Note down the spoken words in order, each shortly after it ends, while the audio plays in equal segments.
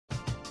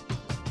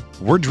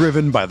We're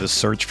driven by the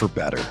search for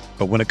better.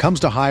 But when it comes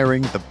to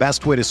hiring, the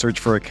best way to search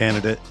for a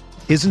candidate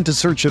isn't to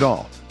search at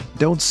all.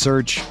 Don't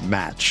search,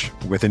 match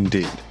with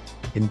Indeed.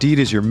 Indeed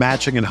is your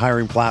matching and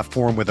hiring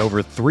platform with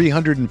over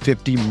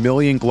 350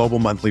 million global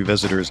monthly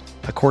visitors,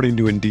 according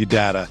to Indeed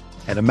data,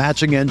 and a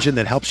matching engine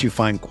that helps you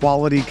find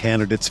quality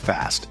candidates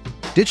fast.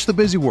 Ditch the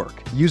busy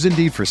work. Use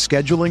Indeed for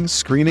scheduling,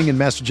 screening, and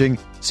messaging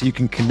so you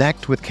can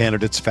connect with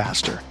candidates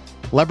faster.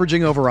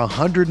 Leveraging over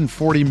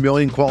 140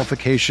 million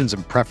qualifications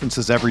and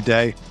preferences every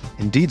day,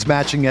 Indeed's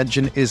matching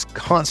engine is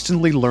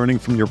constantly learning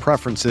from your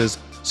preferences,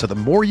 so the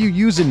more you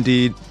use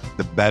Indeed,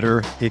 the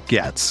better it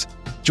gets.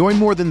 Join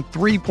more than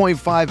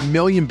 3.5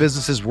 million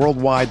businesses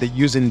worldwide that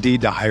use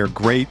Indeed to hire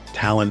great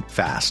talent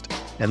fast.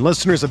 And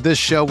listeners of this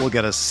show will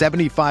get a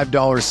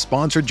 $75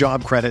 sponsored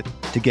job credit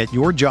to get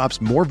your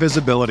jobs more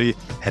visibility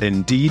at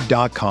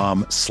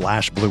Indeed.com/Blue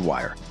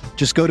Wire.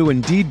 Just go to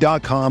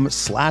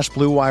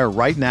Indeed.com/Blue Wire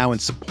right now and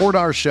support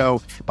our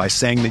show by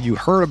saying that you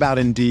heard about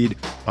Indeed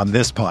on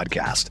this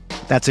podcast.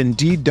 That's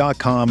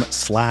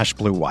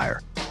Indeed.com/Blue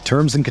Wire.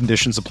 Terms and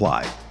conditions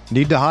apply.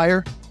 Need to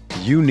hire?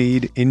 You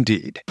need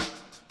Indeed.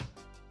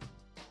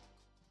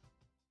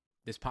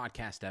 This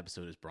podcast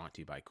episode is brought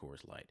to you by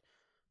Coors Light.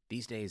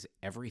 These days,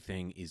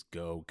 everything is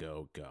go,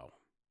 go, go.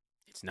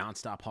 It's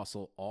nonstop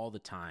hustle all the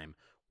time.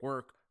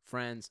 Work,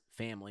 friends,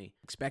 family,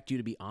 expect you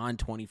to be on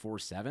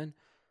 24/7.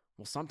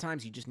 Well,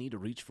 sometimes you just need to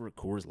reach for a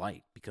Coors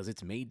Light because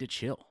it's made to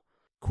chill.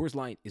 Coors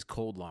Light is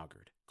cold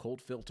lagered,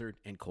 cold filtered,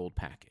 and cold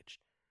packaged.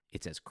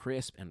 It's as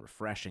crisp and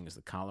refreshing as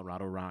the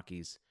Colorado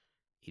Rockies.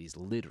 It is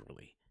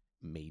literally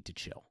made to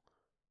chill.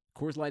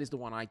 Coors Light is the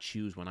one I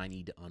choose when I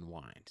need to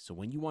unwind. So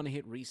when you want to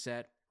hit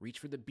reset, reach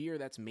for the beer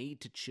that's made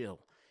to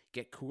chill.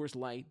 Get Coors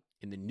Light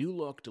in the new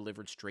look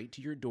delivered straight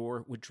to your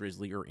door with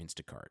Drizzly or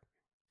Instacart.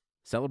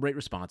 Celebrate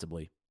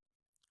responsibly.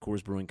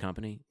 Coors Brewing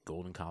Company,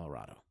 Golden,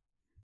 Colorado.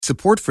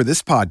 Support for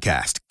this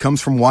podcast comes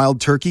from Wild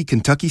Turkey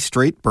Kentucky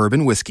Straight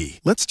Bourbon Whiskey.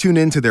 Let's tune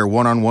in to their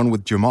one-on-one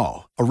with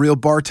Jamal, a real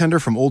bartender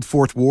from Old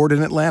Fourth Ward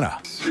in Atlanta.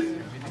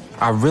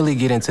 I really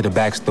get into the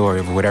backstory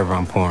of whatever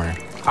I'm pouring,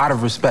 out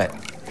of respect.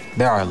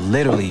 There are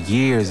literally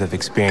years of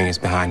experience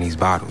behind these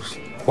bottles.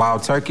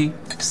 Wild Turkey,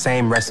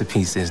 same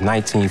recipe since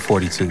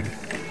 1942.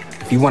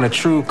 If you want a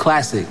true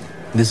classic,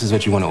 this is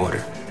what you want to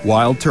order.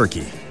 Wild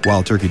Turkey.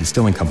 Wild Turkey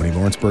Distilling Company,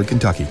 Lawrenceburg,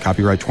 Kentucky.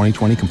 Copyright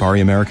 2020,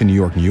 Campari American, New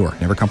York, New York.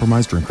 Never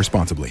compromise, drink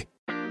responsibly.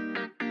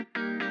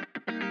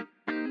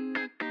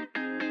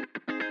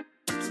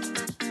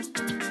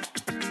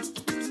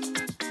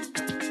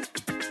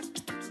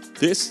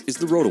 This is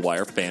the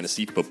RotoWire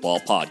Fantasy Football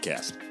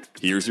Podcast.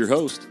 Here's your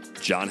host,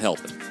 John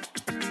Halpin.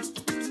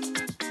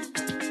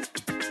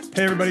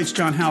 Hey everybody, it's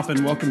John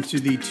Halpin. Welcome to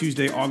the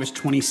Tuesday, August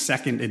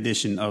 22nd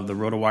edition of the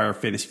RotoWire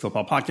Fantasy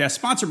Football Podcast,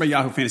 sponsored by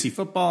Yahoo Fantasy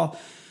Football.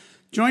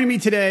 Joining me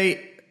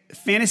today,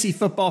 fantasy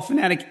football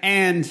fanatic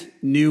and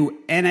new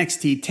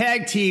NXT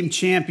Tag Team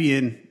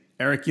Champion,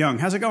 Eric Young.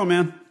 How's it going,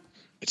 man?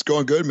 It's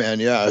going good, man.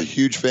 Yeah, a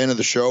huge fan of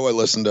the show. I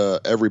listen to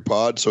every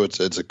pod, so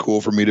it's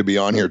cool for me to be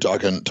on here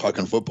talking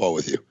football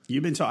with you.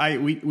 You've been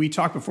we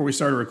talked before we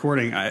started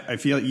recording. I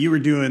feel like you were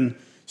doing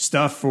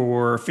stuff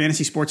for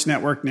Fantasy Sports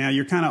Network. Now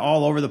you're kind of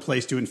all over the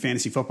place doing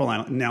fantasy football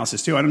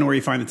analysis too. I don't know where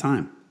you find the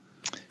time.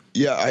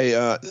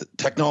 Yeah,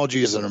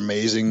 technology is an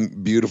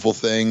amazing, beautiful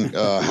thing.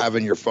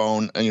 Having your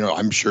phone, and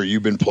I'm sure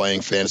you've been playing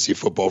fantasy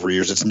football for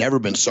years. It's never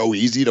been so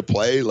easy to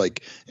play.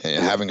 Like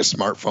having a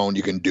smartphone,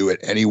 you can do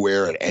it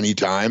anywhere at any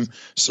time.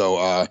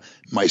 So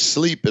my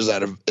sleep is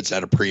at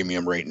a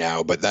premium right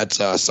now, but that's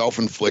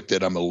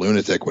self-inflicted. I'm a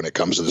lunatic when it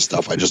comes to this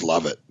stuff. I just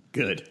love it.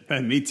 Good.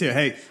 Me too.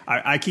 Hey,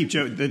 I keep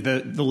joking.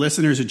 The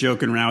listeners are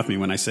joking around with me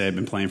when I say I've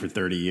been playing for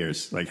 30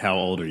 years. Like, how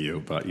old are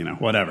you? But,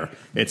 whatever.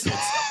 It's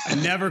I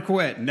never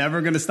quit.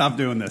 Never going to stop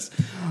doing this.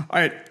 All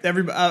right.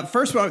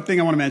 First thing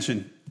I want to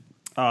mention,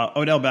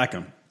 Odell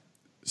Beckham.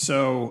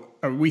 So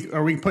are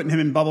we putting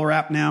him in bubble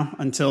wrap now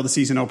until the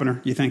season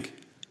opener, you think?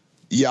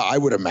 Yeah, I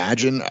would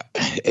imagine.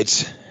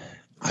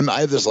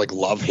 I have this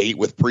love-hate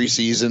with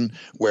preseason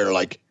where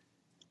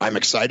I'm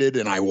excited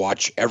and I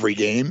watch every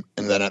game.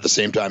 And then at the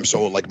same time,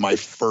 so my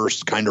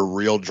first kind of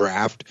real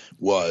draft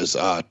was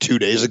 2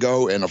 days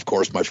ago. And of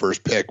course, my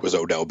first pick was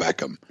Odell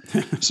Beckham.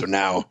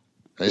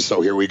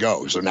 So here we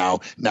go. So now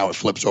it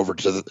flips over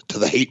to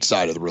the hate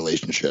side of the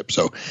relationship.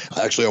 So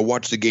I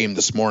watched the game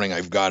this morning.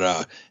 I've got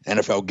a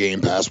NFL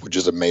Game Pass, which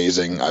is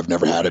amazing. I've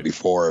never had it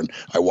before. And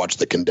I watched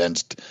the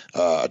condensed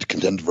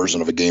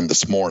version of a game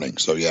this morning.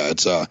 So yeah,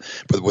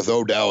 but with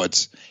Odell,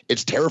 it's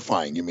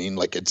terrifying.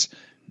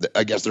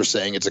 I guess they're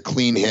saying it's a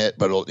clean hit,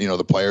 but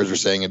the players are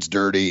saying it's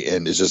dirty,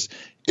 and it's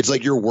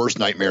like your worst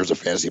nightmare as a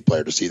fantasy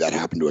player to see that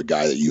happen to a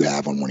guy that you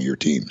have on one of your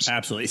teams.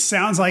 Absolutely.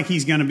 Sounds like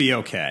he's going to be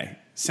okay.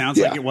 Sounds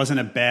like it wasn't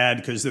a bad,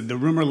 because the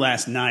rumor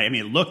last night,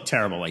 it looked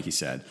terrible, like you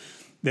said,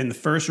 then the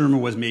first rumor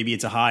was maybe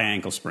it's a high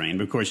ankle sprain.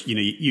 But of course,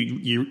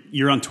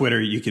 you're on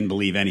Twitter. You can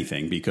believe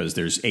anything because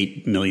there's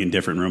 8 million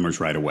different rumors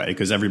right away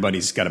because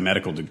everybody's got a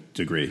medical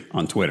degree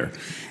on Twitter.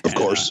 Of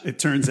course. It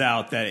turns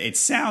out that it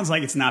sounds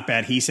like it's not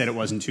bad. He said it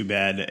wasn't too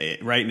bad.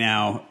 Right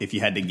now, if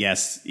you had to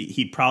guess,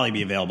 he'd probably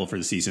be available for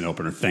the season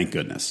opener. Thank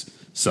goodness.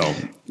 So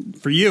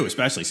for you,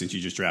 especially since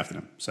you just drafted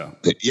him. So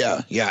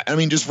yeah. I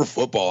mean, just for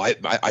football,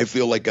 I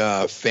feel like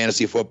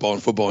fantasy football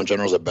and football in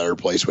general is a better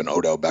place when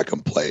Odell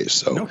Beckham plays.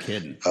 So no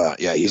kidding.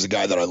 Yeah, he's a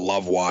guy that I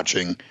love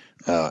watching.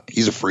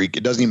 He's a freak.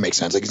 It doesn't even make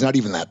sense. Like he's not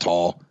even that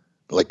tall.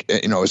 Like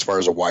as far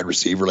as a wide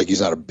receiver, like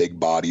he's not a big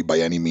body by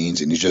any means,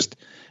 and he just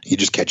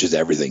catches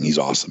everything. He's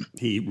awesome.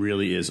 He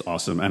really is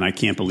awesome, and I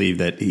can't believe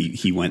that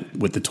he went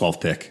with the 12th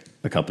pick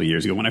a couple of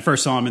years ago. When I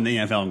first saw him in the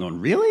NFL, I'm going,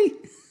 really?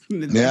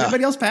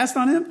 Everybody else passed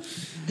on him?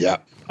 Yeah.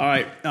 All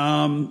right.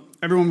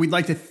 Everyone, we'd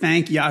like to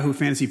thank Yahoo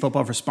Fantasy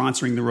Football for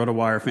sponsoring the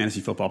RotoWire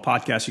Fantasy Football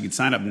Podcast. You can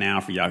sign up now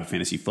for Yahoo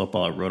Fantasy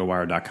Football at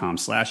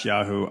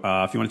rotowire.com/Yahoo.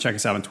 If you want to check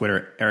us out on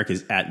Twitter, Eric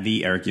is at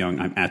the Eric Young.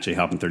 I'm at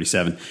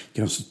JHalpin37.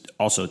 You can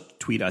also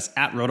tweet us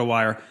at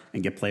RotoWire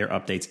and get player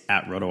updates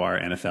at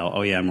RotoWire NFL.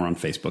 Oh, yeah, and we're on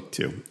Facebook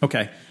too.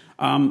 Okay.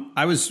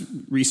 I was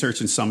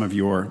researching some of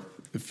your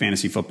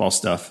fantasy football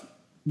stuff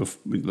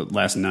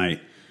last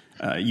night.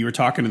 You were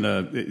talking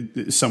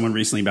to someone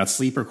recently about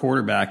sleeper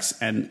quarterbacks,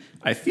 and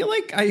I feel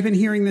like I've been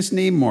hearing this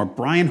name more.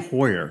 Brian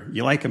Hoyer.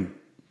 You like him?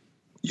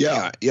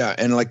 Yeah.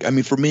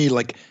 And for me,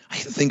 I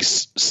think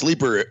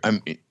sleeper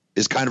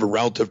is kind of a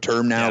relative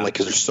term now,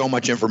 because there's so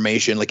much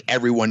information. Like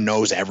everyone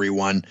knows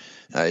everyone.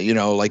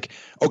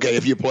 Okay,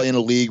 if you play in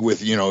a league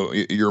with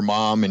your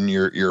mom and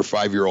your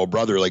 5-year-old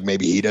brother,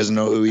 maybe he doesn't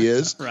know who he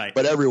is, right?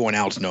 But everyone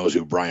else knows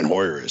who Brian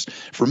Hoyer is.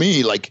 For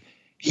me,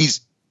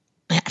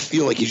 I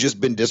feel like he's just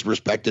been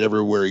disrespected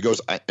everywhere he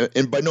goes.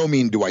 And by no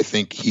means do I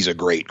think he's a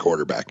great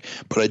quarterback,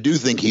 but I do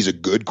think he's a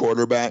good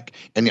quarterback.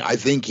 And I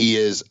think he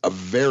is a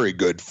very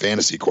good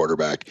fantasy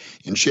quarterback.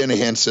 In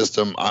Shanahan's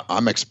system,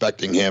 I'm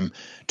expecting him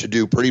to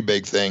do pretty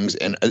big things.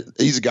 And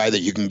he's a guy that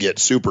you can get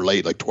super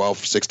late, like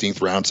 12th,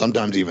 16th round,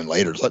 sometimes even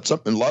later.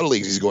 In a lot of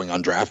leagues, he's going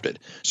undrafted.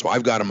 So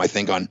I've got him, I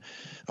think, on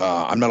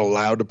I'm not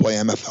allowed to play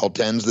MFL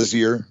 10s this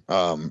year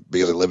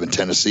because I live in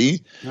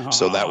Tennessee.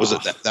 So that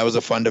was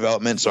a fun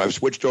development. So I've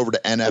switched over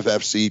to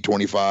NFFC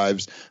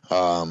 25s.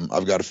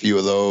 I've got a few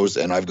of those,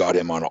 and I've got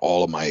him on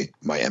all of my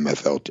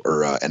MFL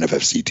or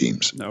NFFC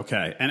teams.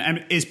 Okay.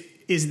 And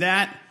is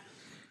that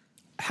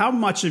how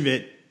much of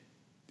it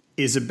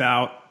is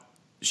about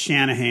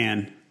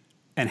Shanahan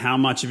and how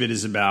much of it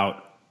is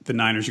about the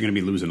Niners are going to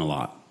be losing a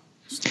lot?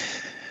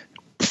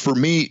 For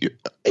me,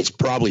 it's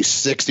probably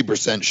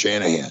 60%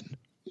 Shanahan.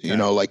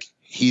 Okay.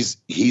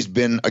 He's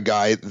been a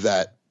guy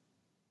that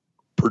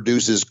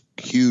produces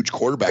huge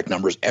quarterback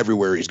numbers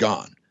everywhere he's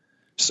gone.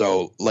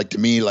 So to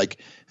me,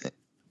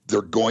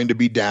 they're going to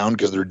be down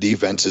because their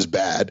defense is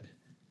bad.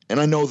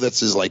 And I know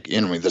this is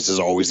this is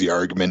always the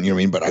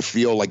argument, but I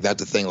feel like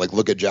that's the thing.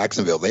 Look at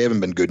Jacksonville. They haven't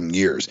been good in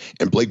years.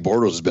 And Blake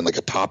Bortles has been a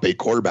top 8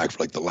 quarterback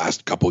for the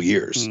last couple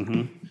years.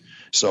 Mm-hmm.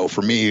 So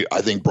for me,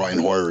 I think Brian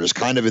Hoyer is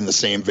kind of in the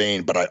same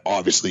vein, but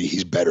obviously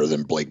he's better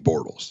than Blake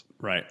Bortles.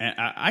 Right. And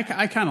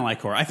I kind of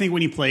like Hoyer. I think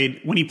when he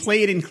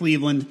played in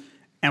Cleveland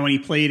and when he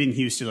played in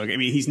Houston,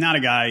 he's not a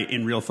guy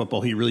in real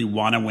football he really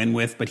want to win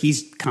with, but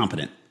he's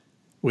competent,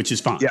 which is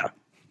fine. Yeah.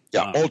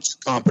 Yeah. Ultra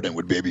competent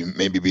would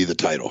maybe be the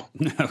title.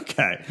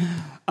 Okay.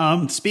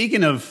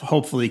 Speaking of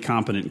hopefully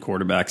competent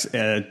quarterbacks,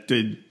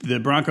 the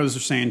Broncos are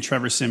saying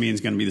Trevor Siemian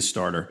is going to be the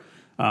starter.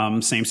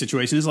 Same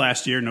situation as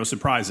last year. No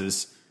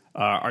surprises.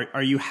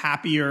 Are you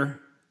happier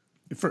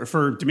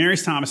for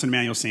Demaryius Thomas and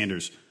Emmanuel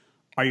Sanders?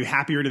 Are you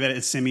happier that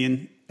it's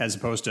Siemian as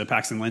opposed to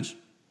Paxton Lynch?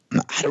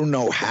 I don't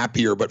know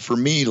happier, but for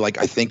me,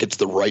 I think it's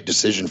the right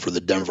decision for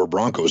the Denver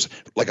Broncos.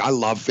 I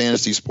love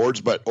fantasy sports,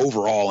 but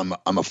overall,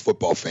 I'm a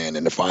football fan,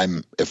 and if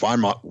I'm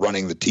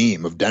running the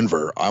team of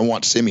Denver, I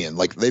want Siemian.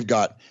 They've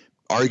got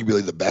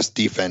arguably the best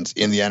defense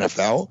in the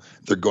NFL.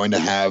 They're going to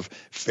have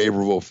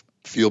favorable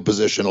field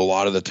position a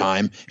lot of the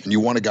time, and you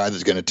want a guy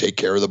that's going to take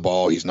care of the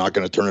ball. He's not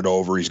going to turn it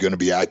over. He's going to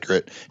be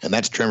accurate, and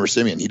that's Trevor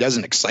Siemian. He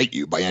doesn't excite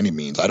you by any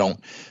means. I don't,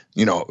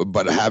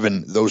 but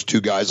having those two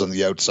guys on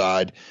the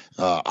outside,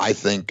 I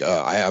think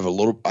I have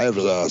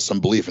some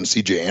belief in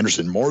C.J.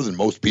 Anderson more than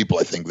most people,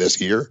 I think, this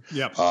year.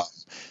 Yep.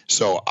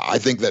 So I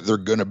think that they're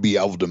going to be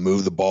able to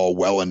move the ball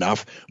well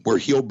enough where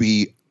he'll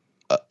be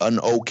an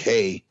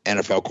okay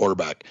NFL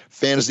quarterback.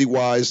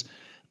 Fantasy-wise,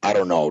 I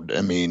don't know.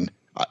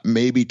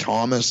 Maybe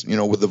Thomas,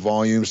 with the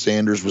volume,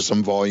 Sanders with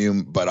some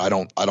volume, but I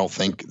don't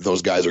think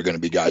those guys are going to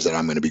be guys that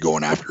I'm going to be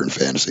going after in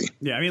fantasy.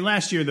 Yeah,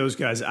 last year those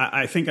guys,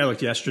 I think I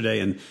looked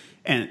yesterday, and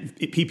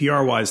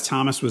PPR wise,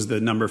 Thomas was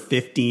the number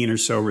 15 or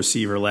so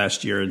receiver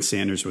last year, and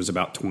Sanders was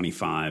about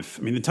 25.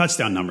 The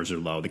touchdown numbers are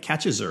low. The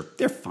catches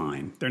they're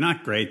fine. They're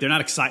not great. They're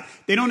not excite.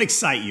 They don't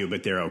excite you,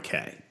 but they're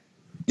okay.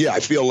 Yeah,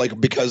 I feel like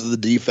because of the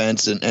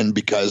defense and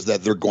because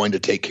that they're going to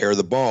take care of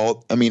the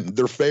ball,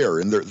 they're fair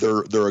and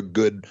they're a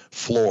good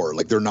floor.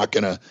 They're not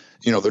going to,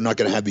 they're not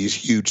going to have these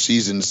huge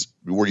seasons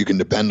where you can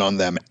depend on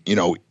them,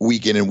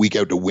 week in and week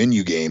out to win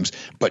you games,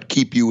 but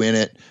keep you in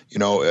it.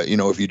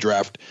 If you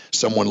draft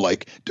someone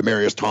like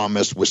Demaryius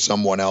Thomas with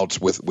someone else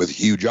with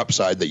huge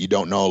upside that you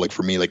don't know, like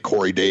for me, like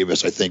Corey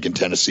Davis, I think in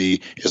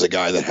Tennessee is a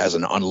guy that has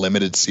an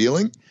unlimited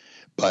ceiling,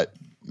 but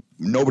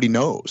nobody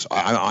knows.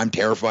 I'm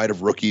terrified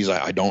of rookies.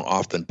 I don't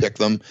often pick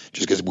them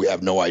just because we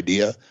have no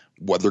idea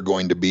what they're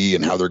going to be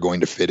and how they're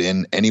going to fit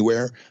in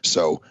anywhere.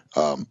 So,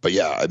 but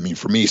yeah, I mean,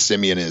 for me,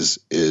 Simeon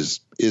is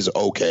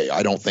okay.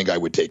 I don't think I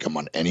would take him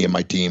on any of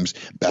my teams,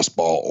 best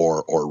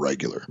ball or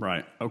regular.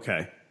 Right.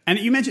 Okay. And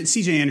you mentioned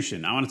CJ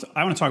Anderson. I want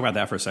to talk about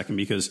that for a second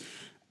because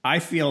I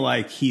feel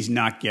like he's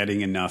not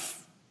getting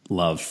enough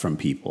love from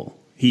people.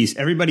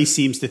 Everybody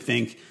seems to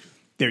think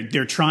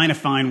they're trying to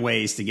find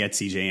ways to get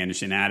CJ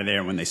Anderson out of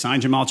there. When they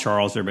signed Jamal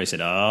Charles, everybody said,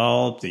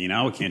 we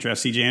can't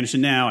draft CJ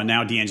Anderson now. And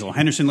now D'Angelo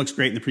Henderson looks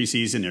great in the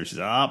preseason. There's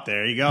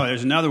there you go.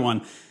 There's another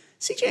one.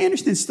 CJ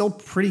Anderson's still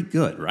pretty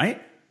good,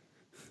 right?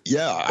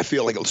 Yeah, I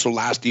feel like so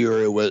last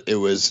year it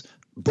was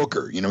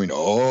Booker.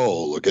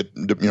 Look at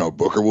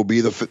Booker will be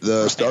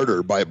the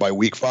starter by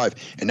week 5,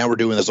 and now we're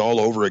doing this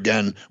all over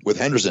again with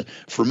Henderson.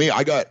 For me,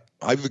 I've got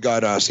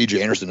CJ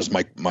Anderson as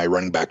my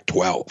running back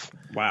 12.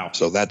 Wow.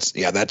 So that's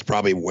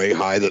probably way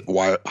higher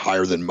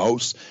than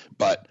most,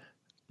 but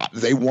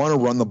they want to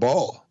run the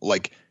ball.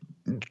 Like,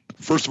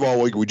 first of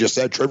all, like we just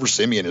said, Trevor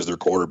Siemian is their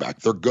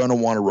quarterback. They're going to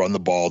want to run the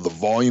ball. The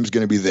volume's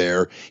going to be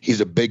there. He's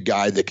a big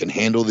guy that can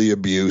handle the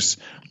abuse.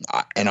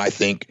 And I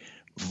think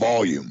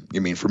volume,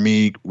 for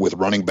me with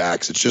running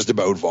backs, it's just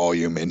about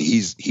volume, and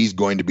he's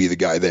going to be the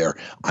guy there.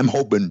 I'm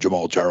hoping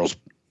Jamal Charles.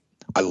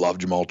 I love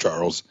Jamal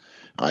Charles.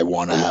 I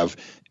want to have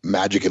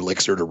magic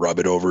elixir to rub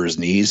it over his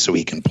knees so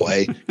he can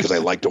play because I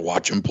like to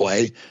watch him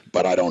play,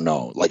 but I don't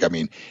know.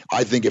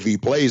 I think if he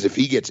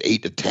gets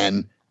 8 to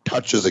 10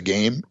 touches a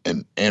game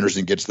and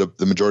Anderson gets the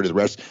majority of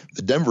the rest,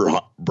 the Denver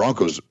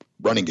Broncos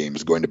running game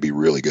is going to be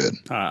really good.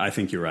 I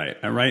think you're right.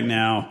 Right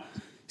now,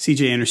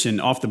 CJ Anderson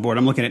off the board.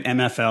 I'm looking at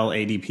MFL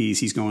ADPs.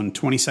 He's going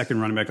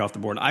 22nd running back off the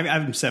board. I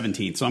have him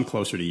 17th, so I'm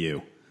closer to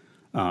you.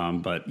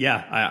 But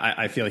yeah,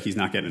 I feel like he's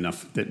not getting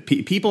enough. That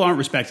people aren't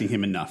respecting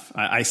him enough.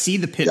 I see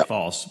the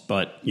pitfalls,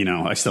 but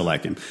I still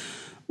like him.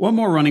 One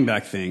more running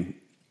back thing.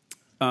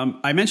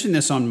 I mentioned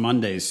this on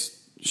Monday's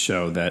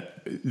show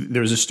that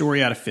there was a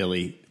story out of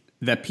Philly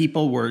that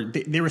people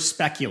were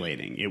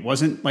speculating. It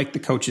wasn't like the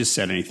coaches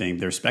said anything.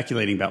 They're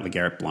speculating about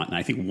LeGarrette Blount, and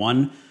I think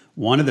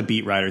one of the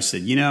beat writers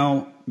said,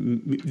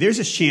 there's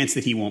a chance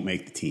that he won't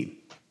make the team,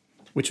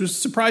 which was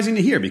surprising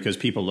to hear because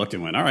people looked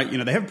and went, all right,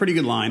 they have a pretty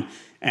good line.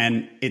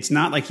 And it's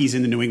not like he's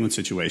in the New England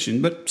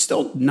situation, but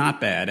still not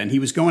bad. And he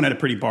was going at a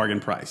pretty bargain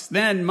price.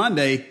 Then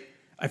Monday,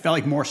 I felt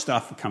like more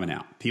stuff coming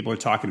out. People are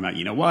talking about,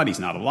 he's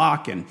not a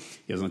lock and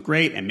he doesn't look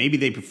great. And maybe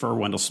they prefer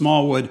Wendell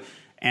Smallwood.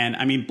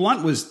 And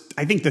Blount was,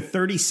 I think, the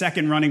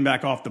 32nd running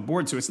back off the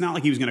board. So it's not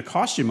like he was going to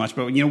cost you much.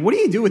 But, what do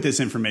you do with this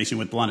information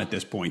with Blount at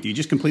this point? Do you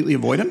just completely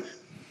avoid him?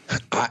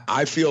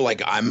 I feel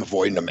like I'm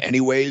avoiding him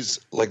anyways.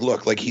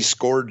 He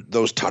scored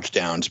those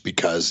touchdowns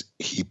because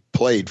he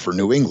played for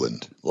New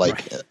England.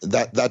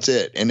 That's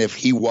it. And if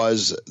he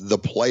was the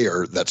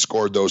player that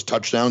scored those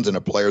touchdowns and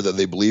a player that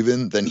they believe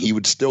in, then he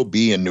would still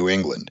be in New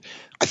England.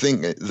 I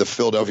think the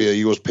Philadelphia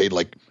Eagles paid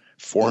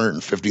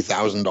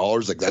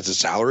 $450,000. That's his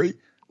salary.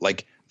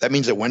 That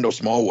means that Wendell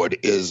Smallwood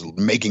is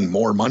making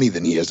more money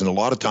than he is. And a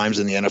lot of times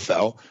in the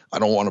NFL, I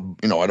don't want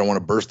to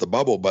burst the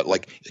bubble, but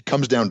it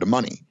comes down to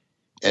money.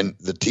 And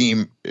the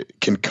team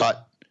can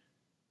cut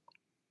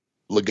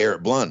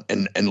LeGarrette Blount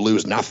and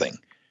lose nothing.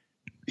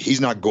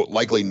 He's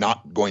likely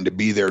not going to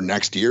be there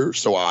next year.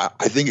 So I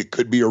think it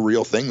could be a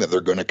real thing that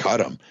they're going to cut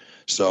him.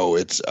 So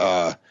it's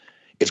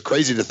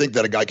crazy to think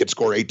that a guy could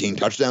score 18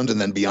 touchdowns and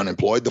then be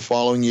unemployed the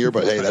following year.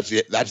 But hey, that's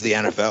the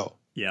NFL.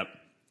 Yep.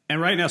 And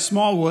right now,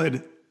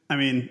 Smallwood,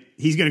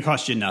 he's going to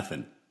cost you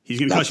nothing. He's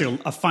going to cost you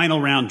a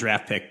final round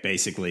draft pick,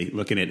 basically,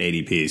 looking at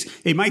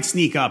ADPs. It might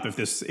sneak up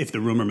if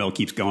the rumor mill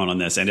keeps going on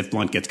this, and if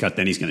Blount gets cut,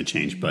 then he's going to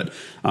change. But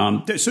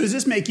so does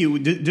this make you?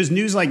 Does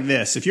news like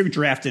this, if you're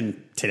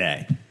drafting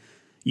today,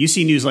 you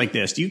see news like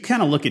this, do you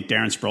kind of look at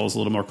Darren Sproles a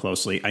little more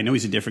closely? I know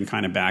he's a different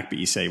kind of back, but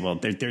you say, well,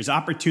 there's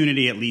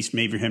opportunity at least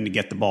maybe for him to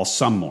get the ball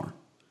some more.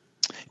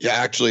 Yeah,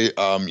 actually,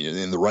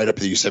 in the write-up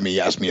that you sent me,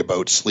 you asked me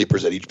about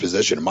sleepers at each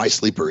position. My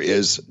sleeper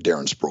is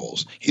Darren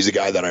Sproles. He's a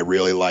guy that I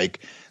really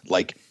like.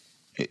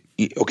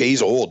 Okay,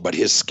 he's old, but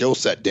his skill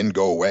set didn't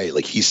go away.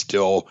 He's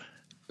still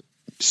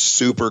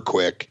super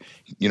quick.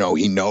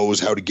 He knows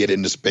how to get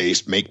into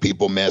space, make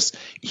people miss.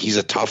 He's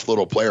a tough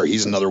little player.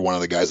 He's another one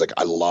of the guys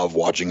I love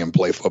watching him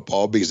play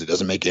football because it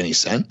doesn't make any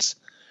sense.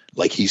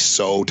 He's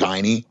so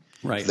tiny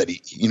that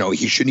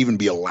he shouldn't even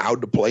be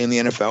allowed to play in the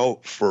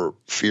NFL for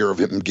fear of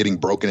him getting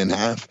broken in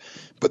half.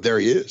 But there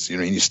he is.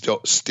 He's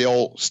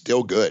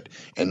still good.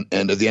 And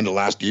at the end of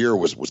last year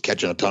was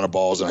catching a ton of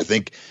balls.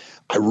 And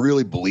I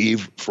really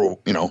believe for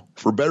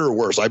better or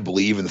worse, I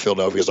believe in the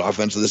Philadelphia's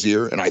offense this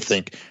year. And I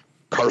think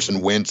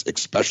Carson Wentz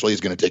especially is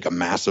going to take a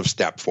massive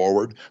step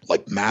forward,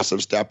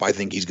 massive step. I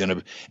think he's going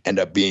to end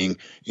up being,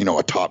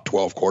 a top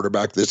 12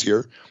 quarterback this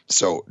year.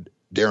 So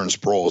Darren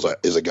Sproles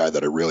is a guy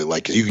that I really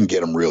like because you can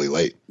get him really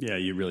late. Yeah,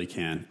 you really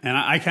can. And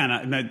I kind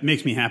of, that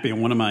makes me happy.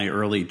 In one of my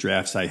early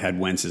drafts, I had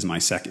Wentz as my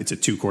second. It's a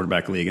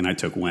 2-quarterback league, and I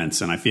took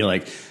Wentz. And I feel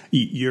like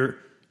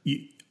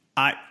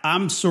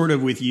I'm sort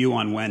of with you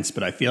on Wentz,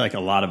 but I feel like a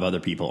lot of other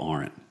people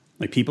aren't.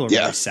 Like people are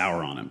really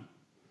sour on him.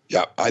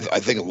 Yeah, I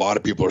think a lot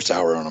of people are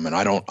sour on him, and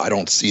I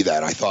don't see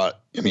that. I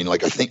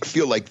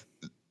feel like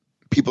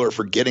people are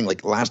forgetting.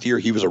 Like last year,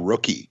 he was a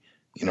rookie,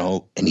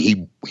 and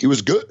he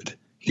was good.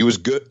 He was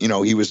good.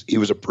 He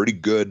was a pretty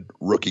good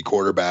rookie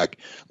quarterback,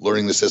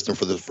 learning the system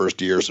for the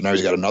first year. So now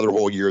he's got another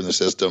whole year in the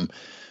system.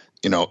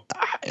 And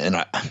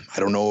I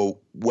don't know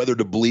whether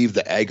to believe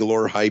the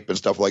Aguilar hype and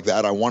stuff like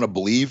that. I want to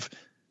believe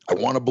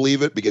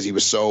it because he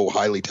was so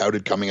highly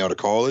touted coming out of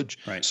college.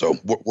 Right. So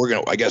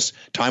I guess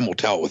time will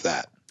tell with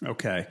that.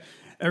 Okay.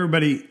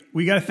 Everybody,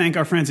 we got to thank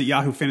our friends at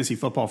Yahoo Fantasy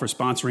Football for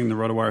sponsoring the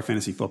RotoWire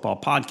Fantasy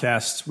Football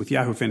podcasts. With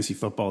Yahoo Fantasy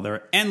Football, there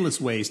are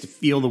endless ways to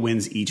feel the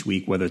wins each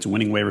week, whether it's a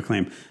winning waiver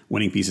claim,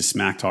 winning piece of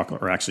smack talk,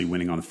 or actually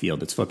winning on the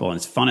field. It's football in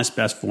its funnest,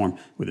 best form,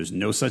 where there's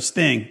no such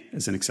thing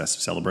as an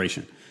excessive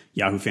celebration.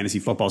 Yahoo Fantasy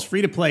Football is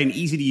free to play and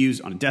easy to use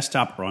on a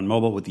desktop or on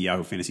mobile with the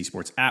Yahoo Fantasy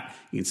Sports app.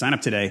 You can sign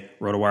up today,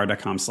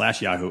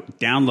 rotowire.com/Yahoo.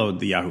 Download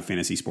the Yahoo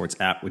Fantasy Sports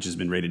app, which has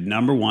been rated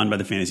 #1 by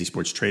the Fantasy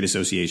Sports Trade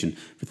Association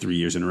for 3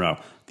 years in a row.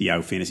 The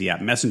Yahoo Fantasy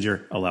app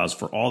Messenger allows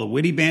for all the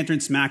witty banter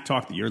and smack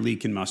talk that your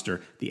league can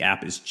muster. The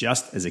app is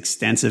just as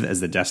extensive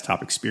as the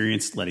desktop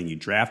experience, letting you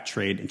draft,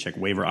 trade, and check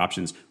waiver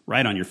options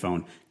right on your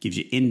phone. Gives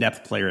you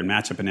in-depth player and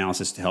matchup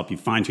analysis to help you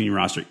fine-tune your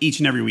roster each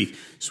and every week.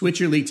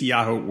 Switch your league to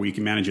Yahoo, where you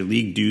can manage your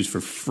league dues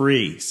for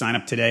free. Sign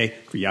up today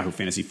for Yahoo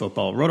Fantasy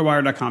Football.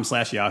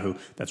 Rotowire.com/Yahoo.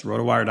 That's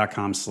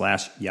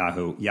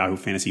rotowire.com/Yahoo. Yahoo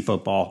Fantasy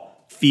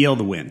Football. Feel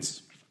the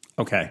wins.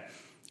 Okay,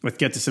 let's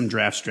get to some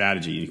draft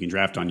strategy. You can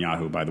draft on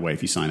Yahoo, by the way,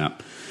 if you sign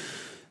up.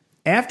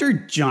 After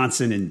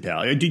Johnson and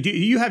Bell, do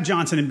you have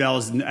Johnson and Bell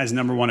as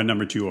 #1 and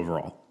 #2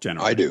 overall,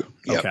 generally? I do.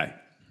 Yep. Okay.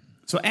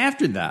 So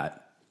after that,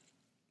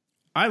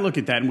 I look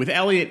at that, and with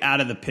Elliott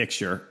out of the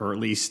picture, or at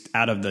least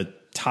out of the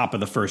top of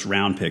the first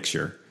round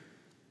picture,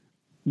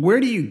 where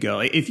do you go?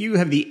 If you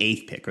have the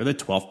 8th pick or the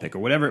 12th pick or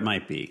whatever it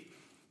might be,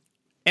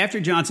 after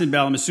Johnson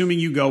Bell, I'm assuming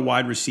you go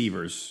wide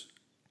receivers.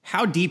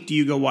 How deep do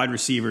you go wide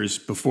receivers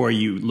before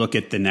you look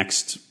at the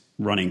next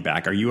running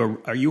back? Are you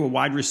a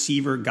wide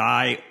receiver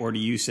guy, or do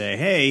you say,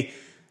 hey,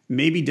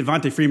 maybe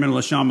Devontae Freeman or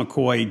LaShawn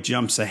McCoy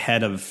jumps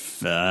ahead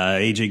of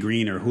A.J.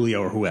 Green or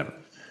Julio or whoever?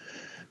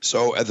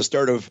 So at the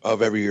start of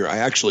every year, I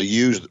actually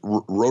used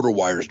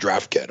RotoWire's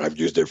draft kit. I've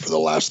used it for the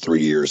last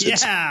 3 years.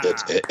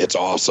 It's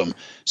awesome.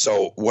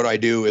 So what I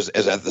do is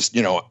at this,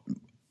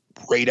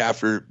 right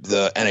after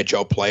the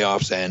NHL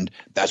playoffs end,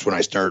 that's when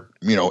I start,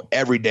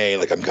 every day,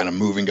 like I'm kind of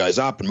moving guys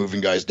up and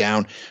moving guys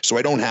down. So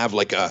I don't have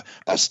like a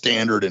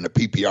standard and a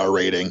PPR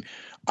rating.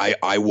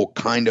 I will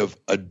kind of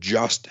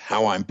adjust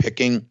how I'm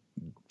picking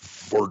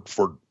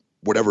for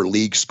whatever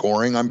league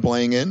scoring I'm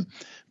playing in.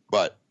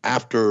 But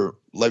after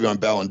Le'Veon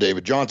Bell and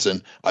David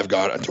Johnson, I've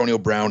got Antonio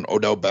Brown,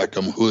 Odell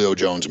Beckham, Julio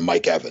Jones,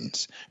 Mike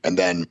Evans. And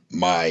then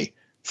my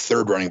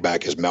third running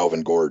back is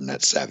Melvin Gordon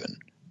at 7.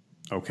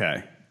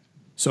 Okay.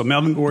 So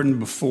Melvin Gordon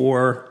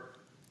before,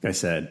 like I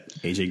said,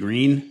 A.J.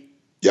 Green.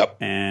 Yep.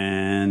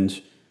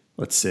 And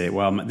let's see.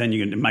 Well, then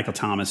you can Michael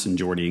Thomas and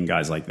Jordy and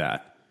guys like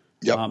that.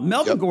 Yep.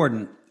 Melvin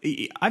Gordon,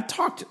 I've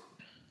talked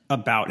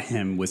about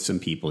him with some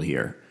people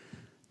here.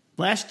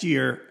 Last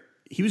year,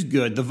 he was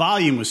good. The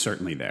volume was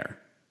certainly there.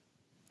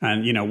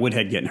 And,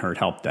 Woodhead getting hurt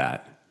helped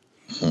that.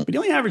 But he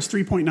only averaged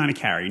 3.9 a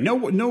carry.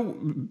 No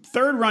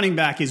third running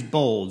back is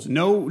bold.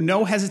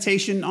 No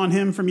hesitation on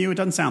him from you? It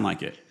doesn't sound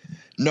like it.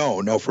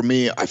 No. For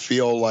me, I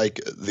feel like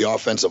the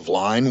offensive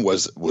line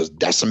was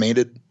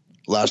decimated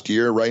last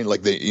year, right?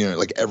 Like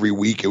like every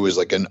week it was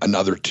like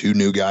another 2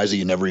 new guys that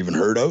you never even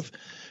heard of.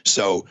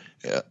 So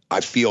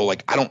I feel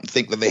like I don't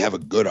think that they have a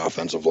good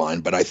offensive line,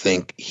 but I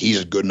think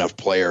he's a good enough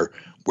player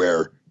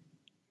where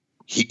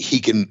he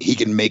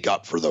can make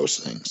up for those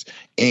things.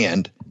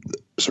 And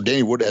so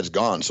Danny Woodhead's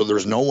gone, so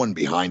there's no one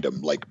behind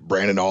him, like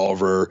Brandon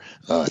Oliver,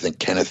 I think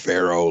Kenneth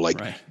Farrow.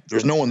 Right.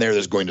 There's no one there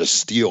that's going to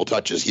steal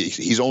touches.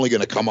 He's only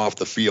going to come off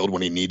the field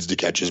when he needs to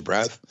catch his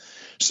breath.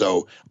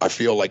 So I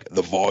feel like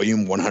the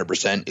volume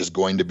 100% is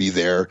going to be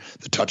there.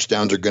 The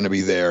touchdowns are going to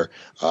be there.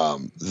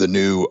 The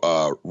new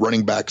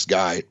running backs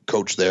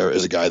coach there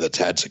is a guy that's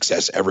had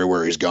success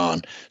everywhere he's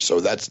gone.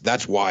 So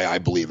that's why I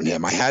believe in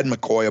him. I had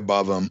McCoy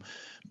above him,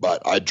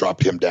 but I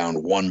dropped him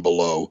down 1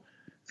 below.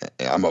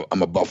 I'm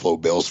a Buffalo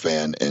Bills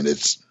fan, and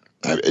it's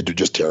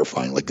just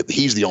terrifying. Like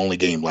he's the only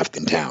game left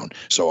in town.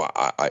 So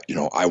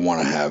I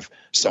want to have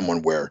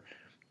someone where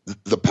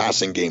the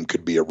passing game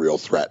could be a real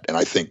threat. And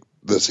I think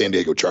the San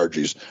Diego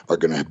Chargers are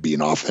going to be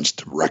an offense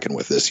to reckon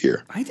with this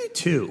year. I do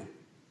too.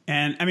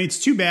 And I mean,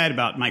 it's too bad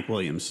about Mike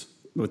Williams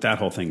with that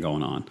whole thing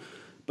going on.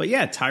 But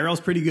yeah,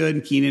 Tyrell's pretty good,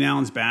 and Keenan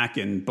Allen's back,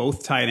 and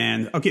both tight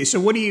ends. Okay, so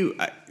what do you?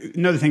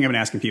 Another thing I've been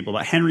asking people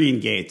about Henry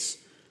and Gates.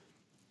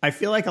 I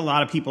feel like a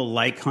lot of people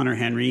like Hunter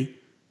Henry,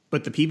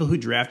 but the people who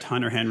draft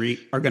Hunter Henry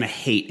are going to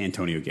hate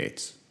Antonio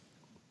Gates.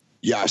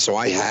 Yeah, so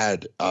I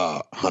had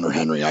Hunter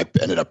Henry. I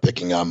ended up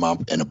picking him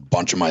up in a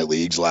bunch of my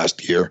leagues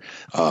last year.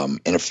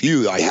 In a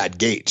few, I had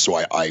Gates. So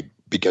I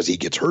because he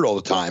gets hurt all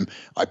the time,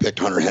 I picked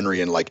Hunter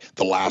Henry in like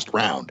the last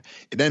round.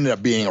 It ended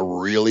up being a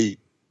really,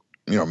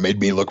 made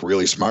me look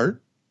really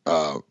smart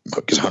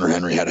because Hunter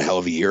Henry had a hell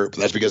of a year. But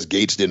that's because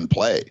Gates didn't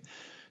play.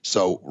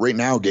 So right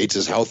now, Gates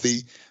is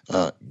healthy.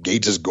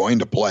 Gates is going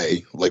to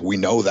play. Like, we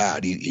know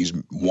that he's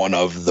one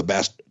of the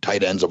best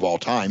tight ends of all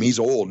time. He's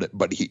old,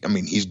 but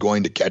he's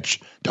going to catch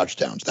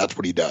touchdowns. That's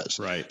what he does.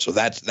 Right. So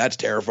that's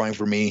terrifying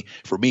for me.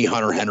 For me,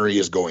 Hunter Henry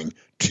is going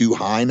too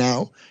high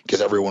now because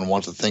everyone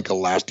wants to think of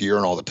last year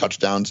and all the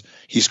touchdowns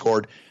he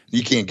scored.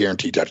 You can't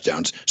guarantee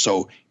touchdowns.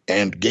 So,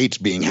 and Gates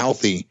being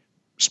healthy,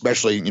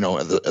 especially, at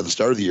the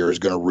start of the year, is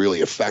going to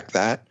really affect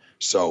that.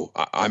 So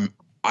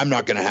I'm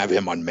not going to have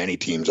him on many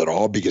teams at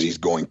all because he's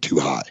going too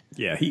high.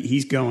 Yeah,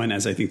 he's going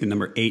as I think the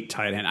number 8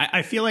 tight end.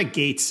 I feel like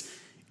Gates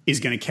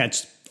is going to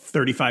catch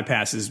 35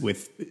 passes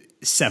with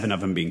 7 of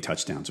them being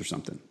touchdowns or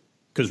something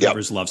because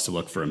Rivers loves to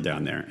look for him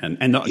down there.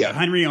 And the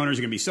Henry owners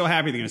are going to be so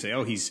happy. They're going to say,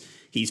 oh,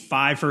 he's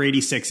 5 for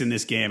 86 in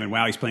this game, and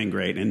wow, he's playing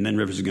great. And then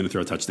Rivers is going to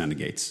throw a touchdown to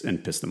Gates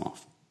and piss them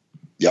off.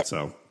 Yep.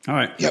 So, all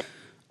right. Yep.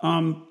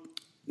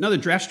 Another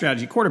draft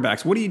strategy,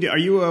 quarterbacks. What do you do? Are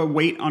you a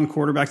wait on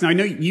quarterbacks? Now, I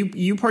know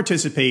you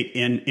participate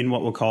in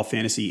what we'll call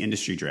fantasy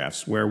industry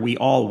drafts where we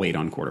all wait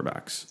on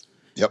quarterbacks.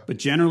 Yep. But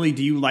generally,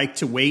 do you like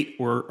to wait,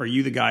 or are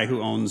you the guy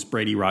who owns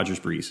Brady, Rodgers,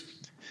 Brees?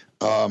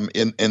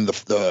 In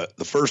the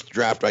first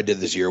draft I did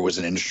this year was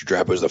an industry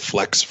draft. It was a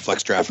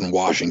flex draft in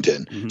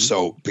Washington. Mm-hmm.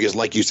 So because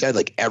like you said,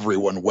 like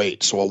everyone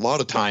waits. So a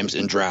lot of times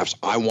in drafts,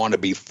 I want to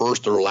be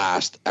first or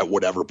last at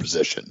whatever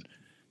position.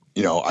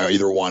 I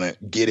either want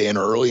to get in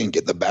early and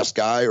get the best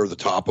guy or the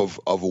top of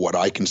what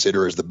I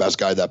consider as the best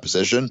guy at that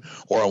position,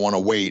 or I want to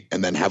wait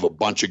and then have a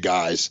bunch of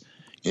guys,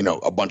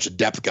 a bunch of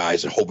depth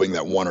guys and hoping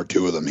that 1 or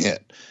 2 of them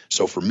hit.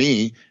 So for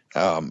me,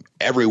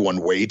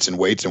 everyone waits and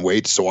waits and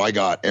waits. So I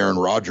got Aaron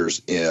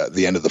Rodgers at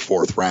the end of the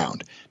 4th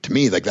round. To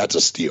me, like that's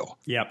a steal.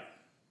 Yep.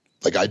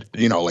 Like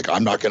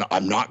I'm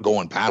not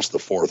going past the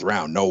 4th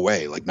round. No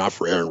way. Like not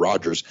for Aaron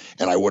Rodgers.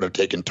 And I would have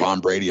taken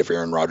Tom Brady if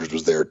Aaron Rodgers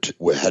was there,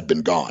 had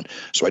been gone.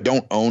 So I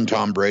don't own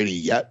Tom Brady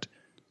yet,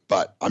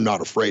 but I'm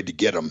not afraid to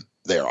get him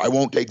there. I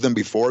won't take them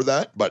before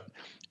that, but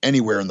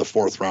anywhere in the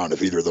 4th round,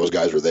 if either of those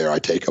guys are there, I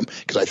take them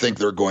because I think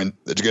it's going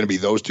to be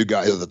those 2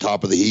 guys at the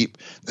top of the heap.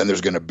 Then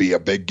there's going to be a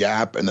big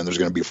gap, and then there's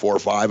going to be 4 or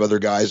 5 other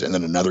guys, and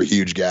then another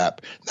huge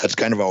gap. That's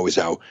kind of always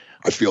how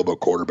I feel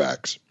about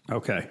quarterbacks.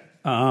 Okay.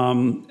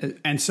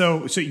 And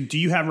so do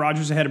you have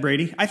Rodgers ahead of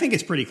Brady? I think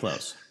it's pretty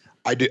close.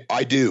 I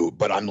do,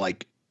 but I'm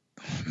like,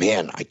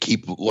 man, I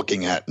keep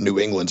looking at New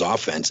England's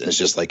offense, and it's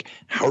just like,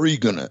 how are you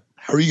gonna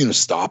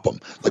stop them?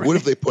 Like, what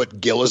if they put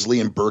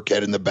Gillislee and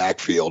Burkhead in the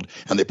backfield,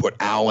 and they put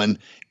Allen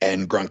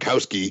and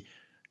Gronkowski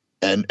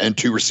and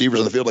 2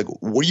 receivers on the field? Like,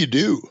 what do you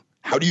do?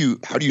 How do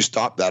you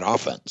stop that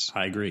offense?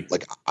 I agree.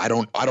 Like, I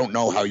don't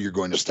know how you're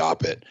going to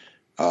stop it.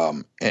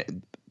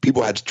 And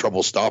people had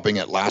trouble stopping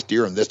it last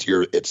year, and this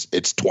year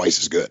it's twice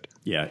as good.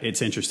 Yeah,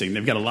 it's interesting.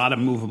 They've got a lot of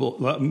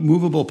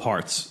movable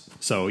parts.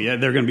 So yeah,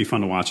 they're going to be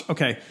fun to watch.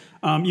 Okay,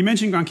 you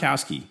mentioned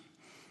Gronkowski.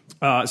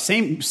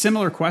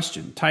 Similar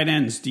question. Tight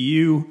ends. Do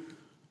you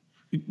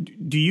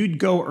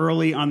go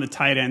early on the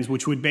tight ends,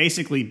 which would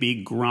basically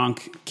be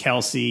Gronk,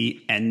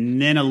 Kelsey, and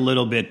then a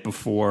little bit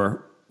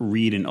before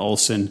Reed and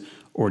Olsen,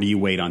 or do you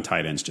wait on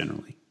tight ends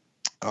generally?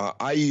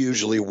 I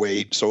usually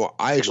wait. So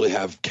I actually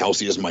have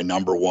Kelsey as my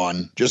number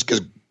 1 just because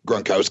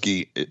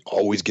Gronkowski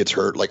always gets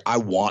hurt. Like, I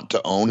want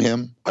to own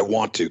him. I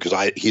want to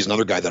because he's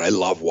another guy that I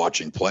love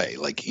watching play.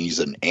 Like, he's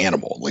an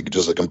animal, like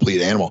just a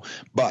complete animal.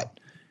 But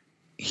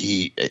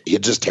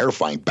it's just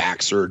terrifying. Back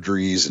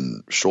surgeries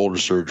and shoulder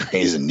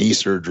surgeries and knee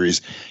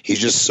surgeries. He's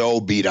just so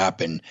beat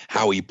up in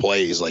how he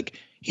plays. Like,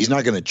 he's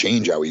not going to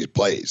change how he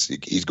plays.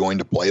 He's going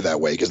to play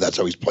that way because that's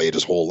how he's played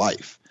his whole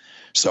life.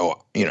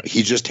 So,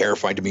 he's just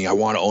terrifying to me. I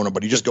want to own him,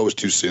 but he just goes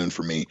too soon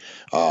for me.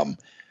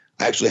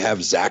 I actually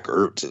have Zach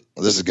Ertz.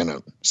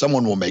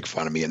 Someone will make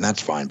fun of me, and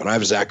that's fine, but I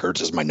have Zach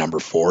Ertz as my number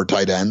 4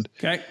 tight end.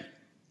 Okay.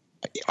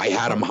 I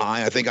had him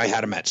high. I think I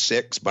had him at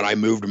 6, but I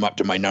moved him up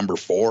to my number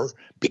 4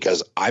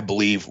 because I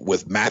believe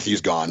with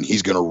Matthews gone,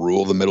 he's going to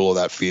rule the middle of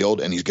that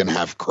field, and he's going to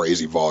have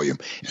crazy volume.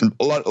 And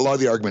a lot of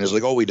the argument is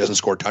like, oh, he doesn't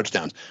score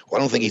touchdowns.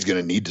 Well, I don't think he's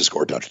going to need to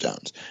score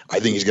touchdowns.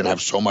 I think he's going to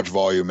have so much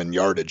volume and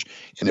yardage,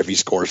 and if he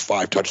scores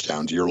 5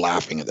 touchdowns, you're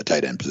laughing at the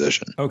tight end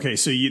position. Okay,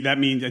 so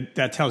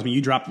that tells me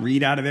you dropped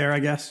Reed out of there, I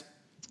guess?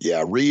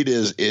 Yeah, Reed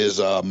is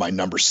my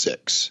number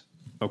 6.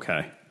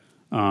 Okay.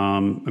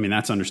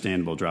 That's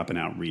understandable, dropping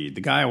out Reed.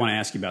 The guy I want to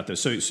ask you about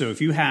this. So if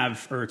you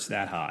have Ertz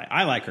that high,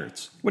 I like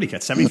Ertz. What did he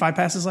catch, 75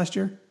 passes last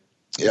year?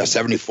 Yeah,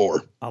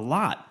 74. A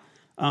lot.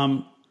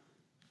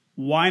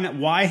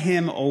 Why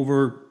him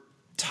over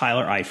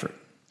Tyler Eifert?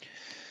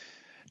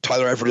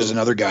 Tyler Eifert is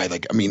another guy.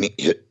 Like,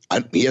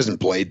 he hasn't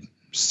played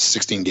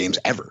 16 games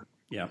ever.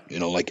 Yeah.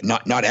 Like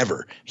not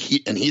ever.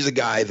 He's a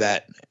guy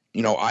that,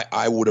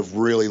 I would have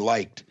really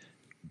liked.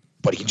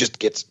 But he just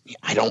gets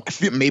 – I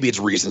feel maybe it's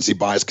recency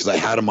bias because I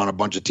had him on a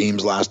bunch of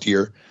teams last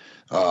year.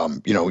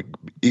 You know,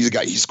 he's a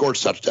guy, he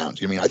scores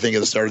touchdowns. I mean, I think at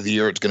the start of the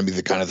year, it's going to be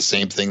the kind of the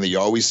same thing that you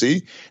always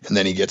see. And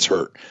then he gets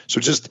hurt. So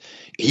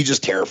he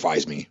just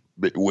terrifies me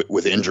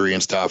with injury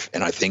and stuff.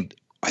 And I think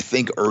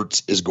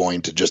Ertz is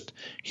going to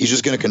he's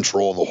just going to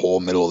control the whole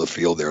middle of the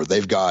field there.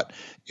 They've got,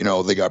 you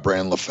know, they got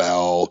Brandon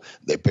LaFell.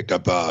 They picked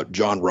up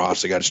John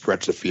Ross. They got to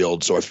stretch the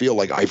field. So I feel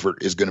like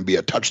Eifert is going to be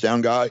a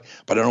touchdown guy,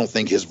 but I don't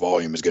think his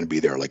volume is going to be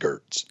there like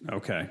Ertz.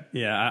 Okay.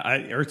 Yeah.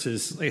 Ertz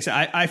is, like I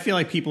said, I feel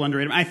like people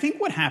underrate him. I think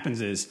what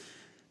happens is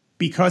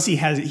because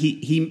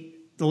the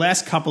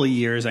last couple of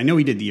years, I know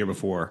he did the year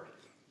before,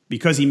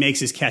 because he made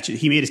his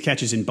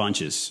catches in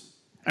bunches.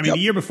 I mean, The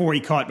year before he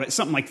caught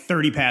something like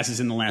 30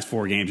 passes in the last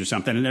 4 games or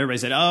something, and everybody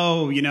said,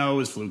 oh, you know, it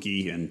was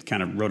fluky, and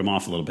kind of wrote him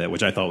off a little bit,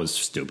 which I thought was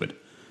stupid.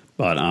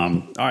 But,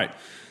 all right.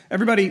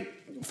 Everybody,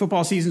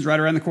 football season's right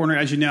around the corner,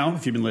 as you know,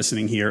 if you've been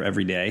listening here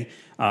every day.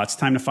 It's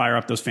time to fire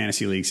up those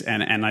fantasy leagues.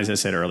 And as I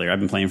said earlier, I've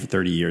been playing for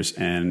 30 years.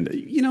 And,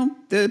 you know,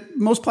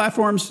 most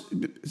platforms,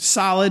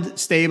 solid,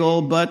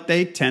 stable, but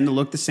they tend to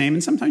look the same.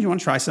 And sometimes you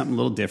want to try something a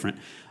little different.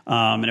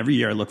 And every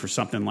year I look for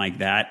something like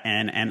that.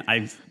 And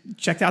I've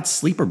checked out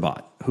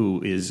SleeperBot,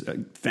 who is,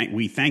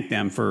 we thank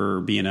them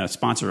for being a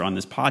sponsor on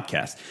this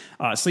podcast.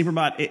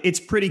 SleeperBot, it's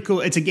pretty cool.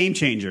 It's a game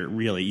changer,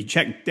 really. You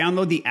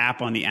download the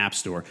app on the App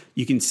Store.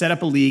 You can set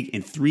up a league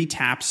in 3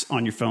 taps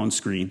on your phone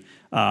screen.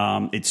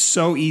 It's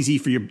so easy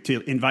for you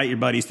to invite your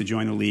buddies to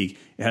join the league.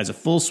 It has a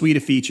full suite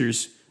of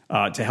features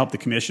to help the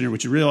commissioner,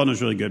 which is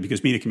really good because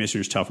being a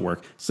commissioner is tough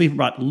work.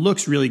 SleeperBot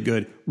looks really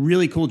good.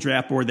 Really cool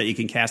draft board that you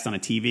can cast on a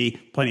TV.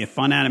 Plenty of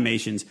fun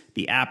animations.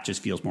 The app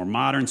just feels more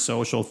modern,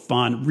 social,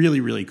 fun.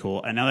 Really, really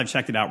cool. And now that I've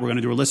checked it out, we're going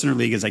to do a listener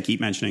league, as I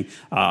keep mentioning.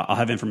 I'll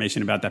have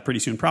information about that pretty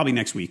soon, probably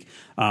next week.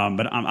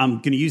 But I'm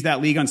going to use that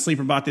league on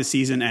SleeperBot this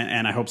season,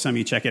 and I hope some of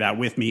you check it out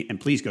with me.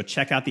 And please go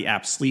check out the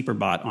app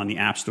SleeperBot on the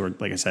App Store.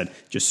 Like I said,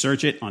 just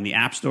search it on the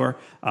App Store.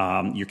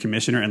 Your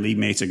commissioner and league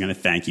mates are going to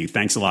thank you.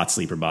 Thanks a lot,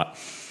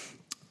 SleeperBot.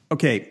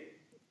 Okay,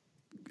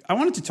 I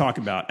wanted to talk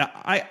about,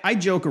 I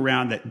joke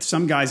around that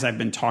some guys I've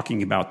been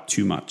talking about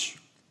too much.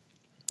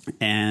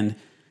 And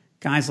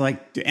guys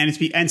like,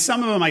 and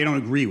some of them I don't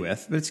agree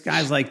with, but it's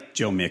guys like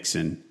Joe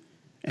Mixon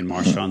and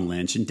Marshawn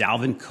Lynch and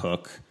Dalvin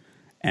Cook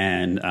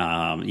and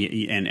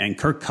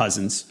Kirk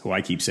Cousins, who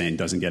I keep saying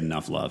doesn't get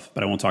enough love,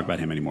 but I won't talk about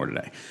him anymore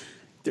today.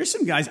 There's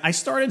some guys, I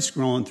started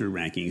scrolling through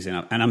rankings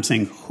and I'm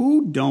saying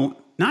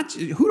not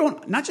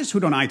just who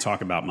don't I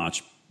talk about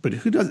much, but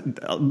who does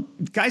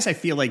guys I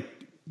feel like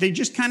they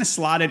just kind of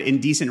slotted in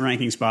decent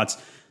ranking spots,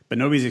 but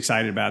nobody's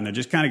excited about them. They're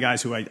just kind of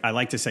guys who I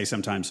like to say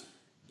sometimes,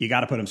 you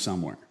got to put them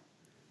somewhere.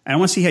 And I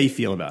want to see how you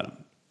feel about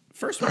them.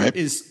 First one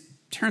is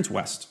Terrence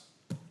West,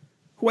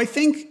 who I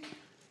think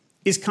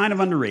is kind of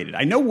underrated.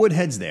 I know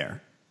Woodhead's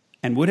there,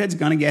 and Woodhead's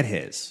going to get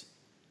his.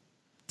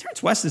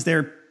 Terrence West is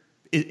their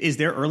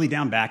early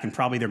down back and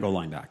probably their goal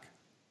line back.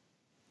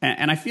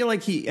 And I feel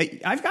like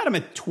I've got him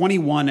at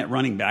 21 at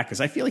running back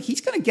because I feel like he's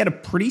going to get a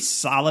pretty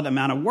solid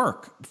amount of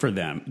work for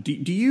them.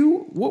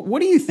 What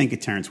do you think of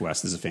Terrence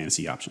West as a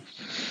fantasy option?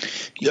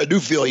 Yeah, I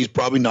do feel he's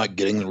probably not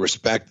getting the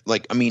respect.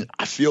 Like, I mean,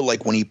 I feel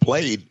like when he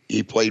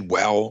played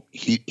well.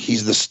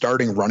 He's the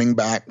starting running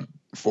back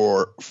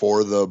for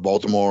the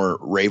Baltimore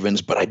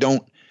Ravens, but I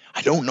don't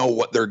know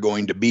what they're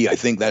going to be. I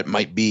think that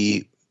might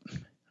be.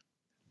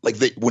 Like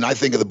when I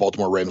think of the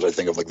Baltimore Ravens, I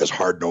think of like this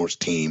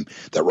hard-nosed team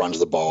that runs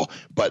the ball.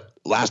 But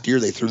last year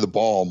they threw the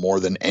ball more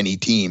than any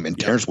team, and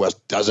Terrence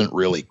West doesn't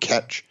really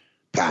catch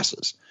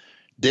passes.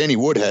 Danny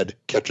Woodhead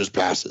catches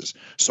passes.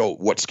 So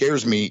what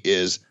scares me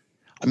is,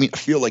 I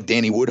feel like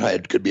Danny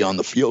Woodhead could be on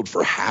the field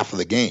for half of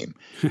the game.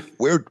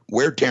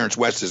 Where Terrence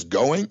West is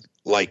going,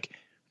 like,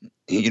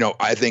 you know,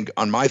 I think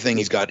on my thing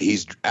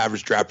he's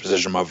average draft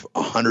position of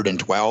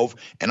 112,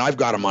 and I've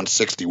got him on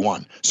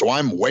 61. So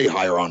I'm way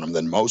higher on him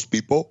than most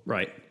people.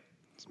 Right.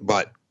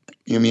 But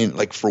you mean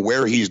like for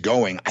where he's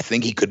going, I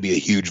think he could be a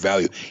huge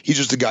value. He's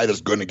just a guy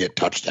that's going to get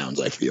touchdowns,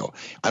 I feel.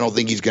 I don't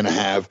think he's going to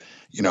have,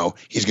 you know,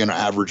 he's going to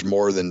average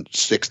more than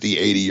 60,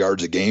 80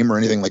 yards a game or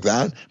anything like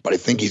that. But I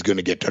think he's going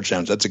to get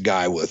touchdowns. That's a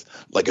guy with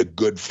like a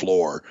good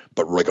floor,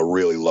 but like a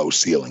really low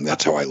ceiling.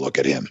 That's how I look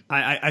at him.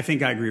 I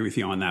think I agree with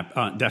you on that.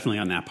 Definitely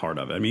on that part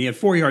of it. I mean, he had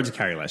 4 yards of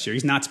carry last year.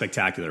 He's not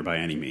spectacular by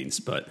any means,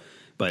 but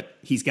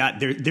he's got,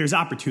 there's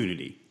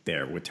opportunity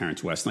there with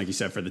Terrence West, like you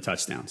said, for the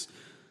touchdowns.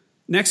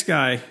 Next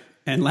guy,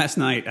 and last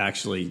night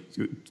actually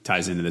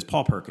ties into this,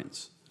 Paul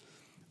Perkins.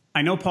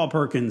 I know Paul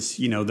Perkins,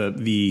 you know,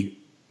 the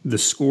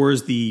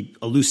scores, the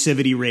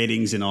elusivity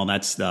ratings and all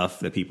that stuff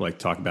that people like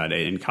to talk about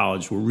in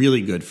college were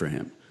really good for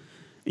him.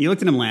 And you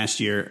looked at him last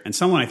year, and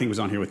someone I think was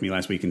on here with me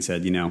last week and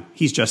said, you know,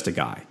 he's just a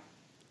guy.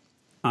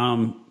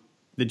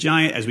 The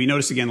Giants, as we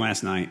noticed again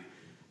last night,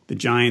 the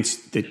Giants,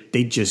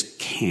 they just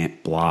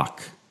can't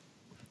block.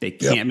 They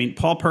can't. Yep. I mean,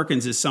 Paul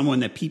Perkins is someone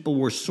that people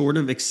were sort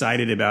of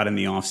excited about in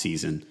the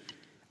offseason.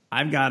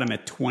 I've got him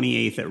at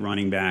 28th at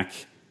running back.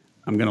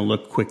 I'm going to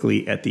look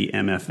quickly at the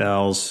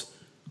MFLs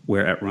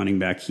where at running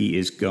back he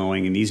is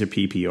going, and these are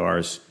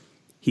PPRs.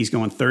 He's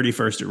going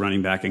 31st at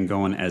running back and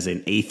going as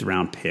an 8th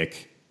round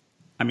pick.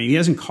 I mean, he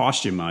doesn't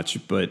cost you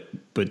much, but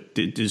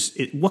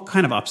what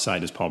kind of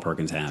upside does Paul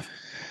Perkins have?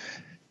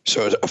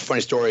 So a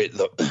funny story,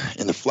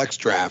 in the flex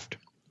draft,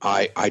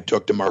 I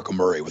took DeMarco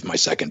Murray with my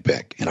second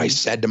pick, and I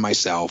said to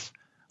myself,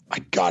 I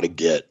got to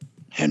get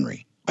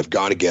Henry. I've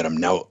got to get him.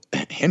 Now,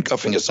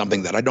 handcuffing is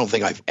something that I don't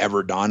think I've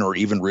ever done or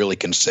even really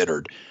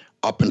considered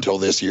up until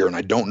this year, and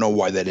I don't know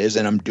why that is,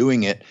 and I'm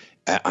doing it.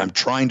 I'm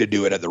trying to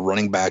do it at the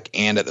running back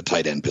and at the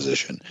tight end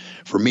position.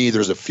 For me,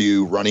 there's a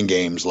few running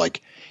games,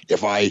 like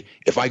if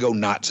I go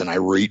nuts and I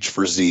reach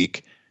for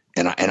Zeke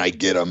and I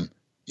get him,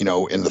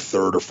 in the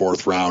third or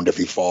fourth round, if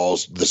he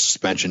falls, the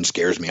suspension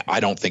scares me. I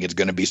don't think it's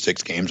going to be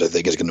 6 games. I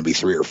think it's going to be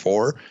 3 or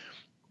 4.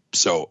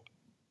 So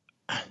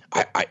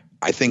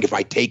I think if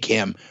I take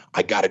him,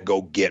 I got to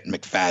go get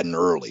McFadden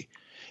early.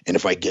 And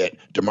if I get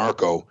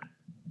DeMarco,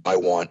 I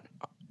want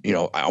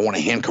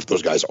to handcuff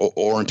those guys,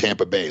 or in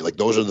Tampa Bay. Like,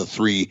 those are the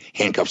 3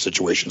 handcuff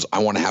situations. I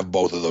want to have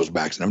both of those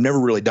backs, and I've never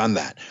really done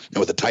that. And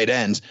with the tight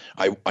ends,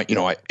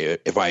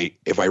 if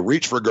I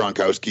reach for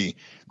Gronkowski,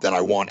 then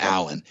I want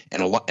Allen.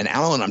 And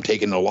Allen, I'm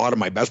taking a lot of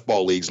my best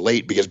ball leagues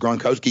late because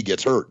Gronkowski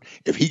gets hurt.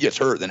 If he gets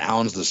hurt, then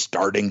Allen's the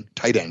starting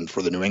tight end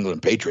for the New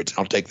England Patriots.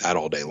 I'll take that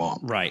all day long.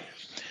 Right.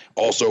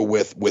 Also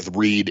with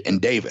Reed and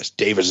Davis.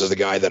 Davis is the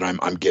guy that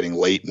I'm getting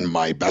late in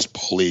my best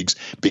ball leagues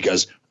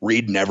because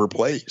Reed never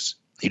plays.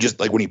 He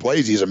just, like, when he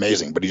plays, he's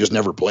amazing, but he just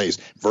never plays.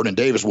 Vernon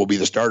Davis will be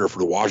the starter for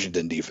the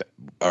Washington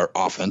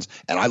offense,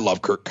 and I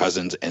love Kirk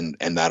Cousins and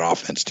that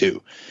offense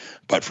too.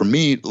 But for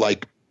me,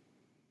 like,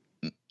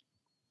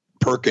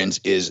 Perkins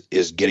is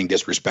getting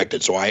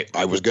disrespected. So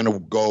I was going to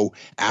go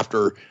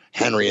after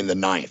Henry in the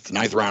 9th. The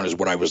 9th round is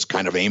what I was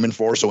kind of aiming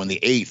for. So in the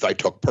 8th, I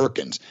took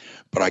Perkins,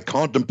 but I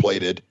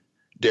contemplated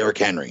Derrick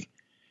Henry.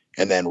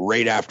 And then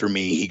right after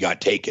me, he got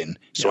taken.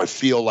 So I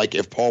feel like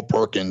if Paul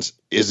Perkins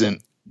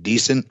isn't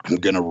decent, I'm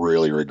going to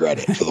really regret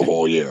it for the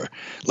whole year.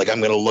 Like, I'm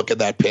going to look at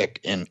that pick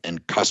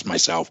and cuss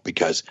myself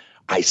because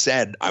I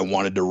said I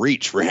wanted to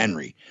reach for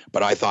Henry,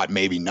 but I thought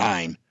maybe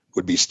 9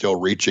 would be still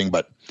reaching.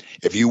 But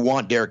if you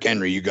want Derrick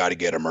Henry, you got to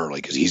get him early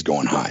because he's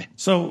going high.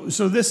 So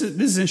this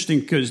is interesting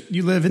because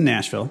you live in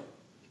Nashville.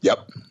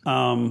 Yep.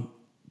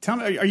 Tell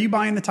me, are you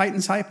buying the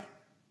Titans hype?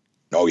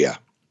 Oh, yeah.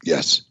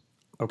 Yes.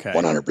 Okay.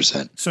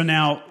 100%. So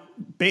now,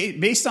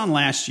 based on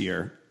last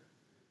year,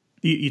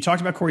 you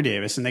talked about Corey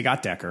Davis and they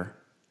got Decker.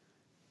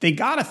 They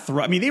got to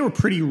throw. I mean, they were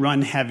pretty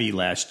run heavy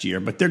last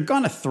year, but they're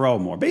going to throw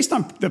more based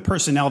on the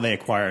personnel they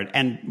acquired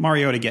and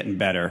Mariota getting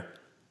better.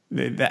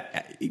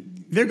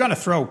 They're going to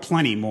throw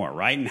plenty more,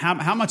 right? And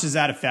how much does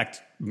that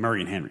affect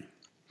Murray and Henry?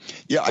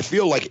 Yeah, I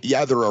feel like,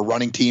 they're a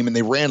running team, and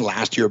they ran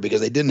last year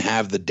because they didn't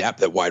have the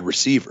depth at wide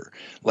receiver.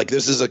 Like,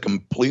 this is a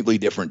completely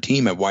different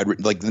team at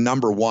like, the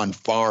number one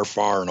far,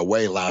 far and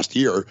away last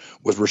year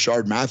was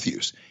Rashard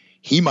Matthews.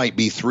 He might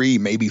be 3,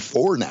 maybe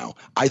 4 now.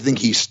 I think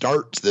he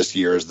starts this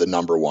year as the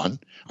number 1.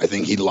 I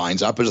think he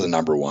lines up as the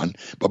number 1.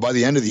 But by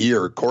the end of the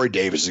year, Corey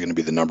Davis is going to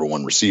be the number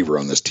 1 receiver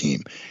on this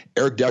team.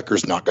 Eric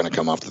Decker's not going to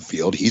come off the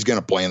field. He's going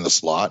to play in the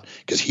slot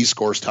because he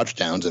scores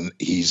touchdowns, and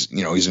he's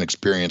an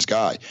experienced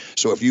guy.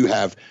 So if you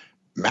have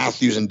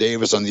Matthews and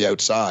Davis on the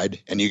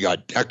outside and you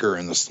got Decker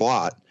in the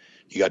slot,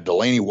 you got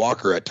Delaney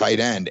Walker at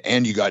tight end,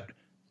 and you got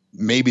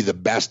maybe the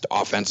best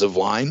offensive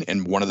line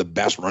and one of the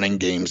best running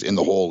games in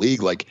the whole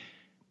league, like,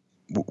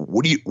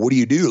 what do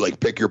you do? Like,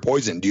 pick your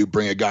poison. Do you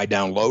bring a guy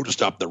down low to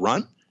stop the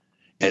run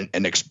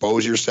and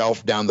expose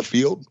yourself down the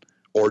field?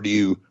 Or do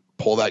you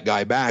pull that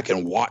guy back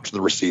and watch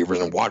the receivers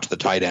and watch the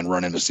tight end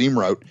run in a seam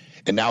route?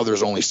 And now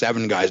there's only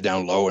 7 guys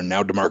down low, and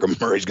now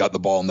DeMarco Murray's got the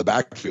ball in the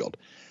backfield.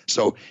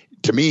 So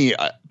to me,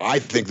 I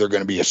think they're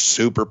going to be a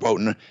super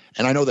potent.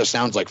 And I know that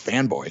sounds like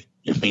fanboy.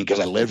 I mean,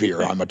 because I live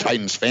here, I'm a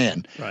Titans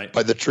fan. Right.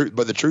 But the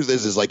truth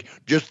is like,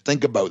 just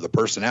think about the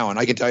personnel. And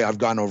I can tell you, I've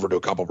gone over to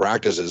a couple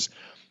practices.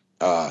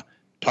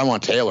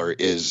 Tywon Taylor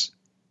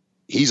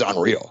he's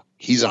unreal.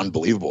 He's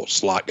unbelievable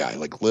slot guy,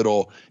 like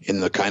little in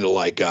the kind of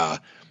like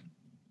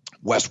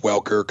Wes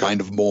Welker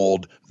kind of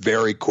mold,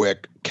 very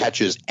quick,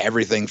 catches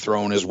everything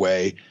thrown his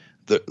way.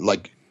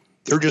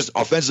 They're just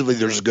offensively,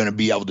 they're just going to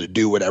be able to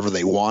do whatever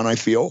they want. I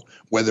feel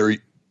whether if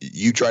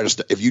you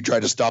try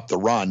to stop the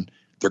run,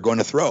 they're going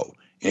to throw.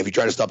 And if you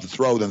try to stop the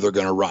throw, then they're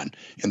going to run.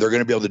 And they're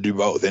going to be able to do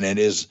both. And it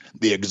is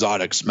the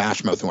exotic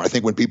smash mouth. And I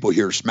think when people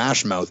hear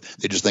smash mouth,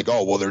 they just think,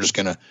 oh, well, they're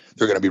going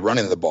to be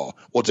running the ball.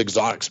 Well, it's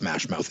exotic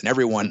smash mouth. And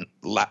everyone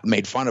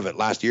made fun of it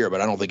last year,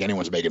 but I don't think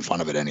anyone's making fun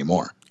of it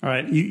anymore. All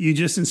right. You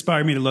just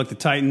inspired me to look. The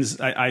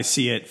Titans, I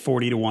see it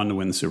 40-1 to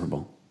win the Super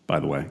Bowl, by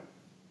the way.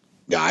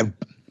 Yeah,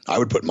 I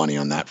would put money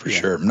on that for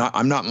sure.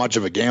 I'm not much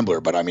of a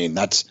gambler, but I mean,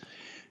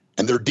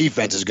 and their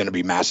defense is going to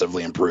be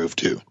massively improved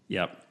too.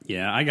 Yep.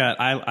 Yeah,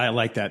 I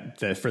like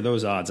that. For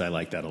those odds, I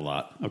like that a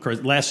lot. Of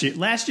course, last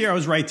year I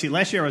was right too.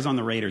 Last year I was on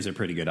the Raiders at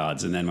pretty good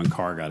odds, and then when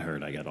Carr got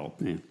hurt, I got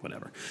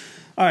whatever.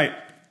 All right,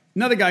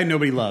 another guy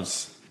nobody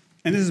loves,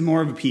 and this is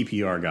more of a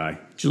PPR guy,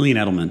 Julian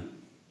Edelman.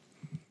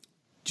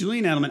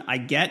 Julian Edelman, I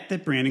get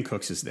that Brandon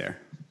Cooks is there,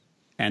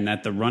 and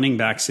that the running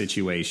back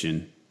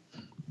situation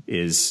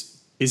is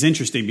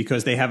interesting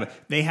because they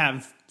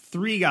have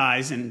 3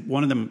 guys, and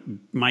one of them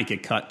might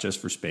get cut just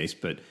for space,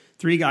 but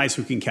Three guys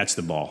who can catch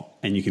the ball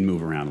and you can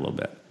move around a little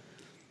bit.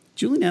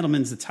 Julian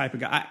Edelman's the type of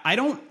guy. I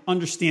don't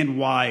understand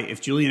why, if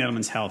Julian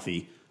Edelman's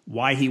healthy,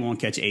 why he won't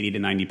catch 80 to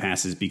 90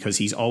 passes, because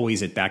he's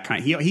always at that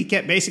kind. He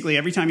get basically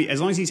every time, as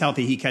long as he's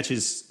healthy, he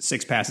catches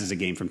 6 passes a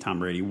game from Tom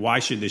Brady. Why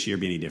should this year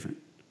be any different?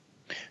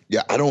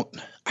 Yeah,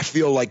 I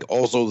feel like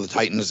also the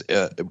Titans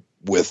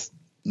with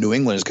New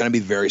England is going to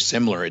be very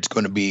similar. It's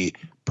going to be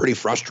pretty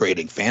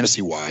frustrating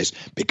fantasy-wise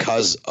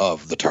because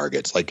of the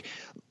targets. Like,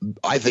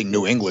 I think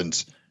New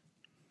England's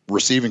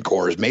receiving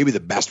core is maybe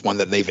the best one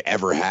that they've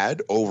ever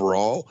had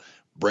overall.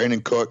 Brandon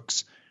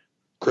Cooks,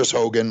 Chris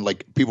Hogan,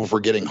 like people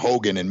forgetting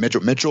Hogan and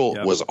Mitchell. Mitchell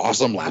was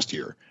awesome last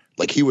year.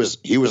 Like he was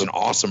an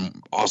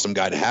awesome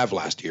guy to have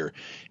last year.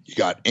 You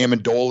got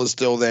Amendola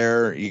still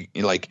there. You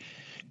like,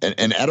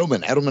 and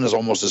Edelman is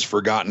almost this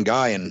forgotten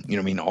guy. And, you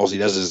know, I mean, all he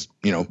does is,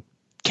 you know,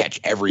 catch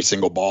every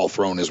single ball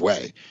thrown his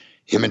way.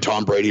 Him and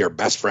Tom Brady are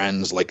best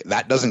friends. Like,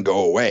 that doesn't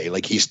go away.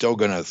 Like, he's still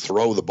going to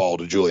throw the ball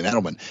to Julian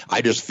Edelman.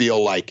 I just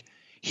feel like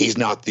he's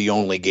not the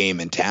only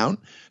game in town.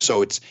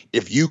 So it's,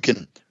 if you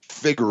can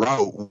figure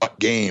out what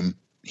game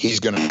he's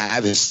going to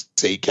have his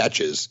 8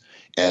 catches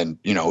and,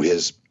 you know,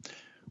 his,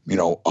 you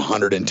know,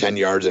 110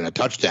 yards and a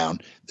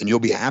touchdown, then you'll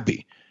be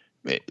happy.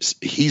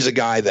 He's a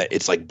guy that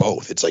it's like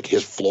both. It's like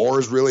his floor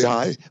is really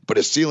high, but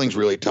his ceiling's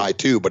really high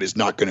too, but it's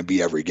not going to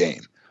be every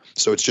game.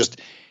 So it's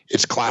just,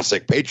 it's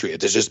classic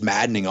Patriots. It's just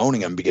maddening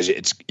owning him because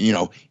it's, you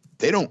know,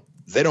 they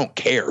don't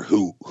care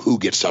who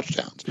gets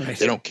touchdowns. Right.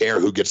 They don't care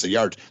who gets the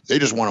yards. They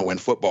just want to win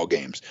football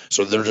games.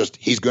 So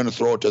he's going to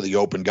throw it to the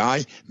open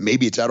guy.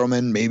 Maybe it's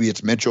Edelman. Maybe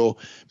it's Mitchell.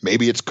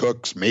 Maybe it's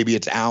Cooks. Maybe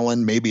it's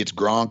Allen. Maybe it's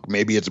Gronk.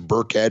 Maybe it's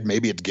Burkhead.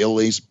 Maybe it's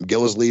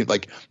Gillislee.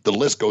 Like, the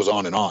list goes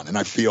on. And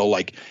I feel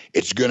like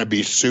it's going to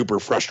be super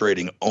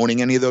frustrating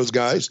owning any of those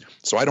guys.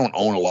 So I don't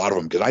own a lot of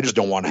them because I just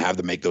don't want to have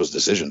to make those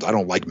decisions. I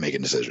don't like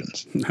making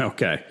decisions.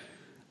 Okay.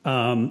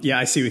 Yeah,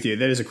 I see with you.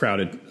 That is a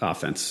crowded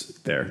offense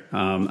there.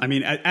 I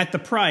mean, at the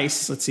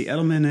price, let's see,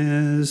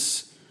 Edelman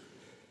is,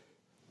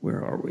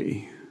 where are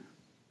we?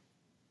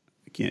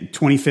 Again,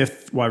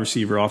 25th wide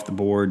receiver off the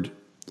board,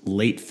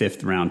 late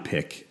 5th round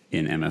pick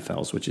in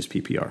MFLs, which is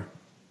PPR.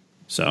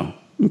 So,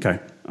 okay.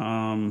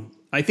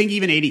 I think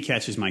even 80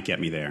 catches might get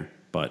me there,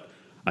 but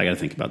I got to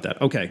think about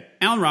that. Okay,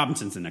 Allen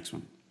Robinson's the next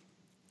one.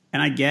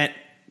 And I get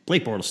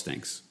Blake Bortles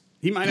stinks.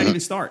 He might not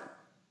even start.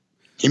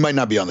 He might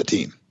not be on the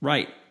team.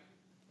 Right.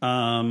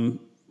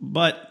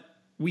 But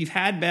we've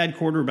had bad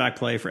quarterback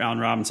play for Allen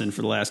Robinson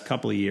for the last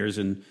couple of years,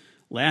 and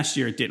last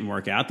year it didn't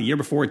work out. The year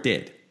before it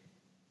did.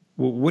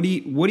 Well, what do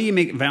you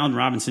make of Allen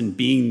Robinson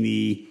being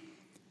the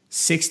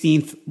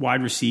 16th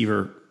wide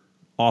receiver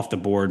off the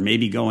board,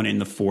 maybe going in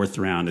the 4th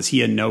round? Is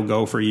he a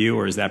no-go for you,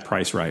 or is that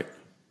price right?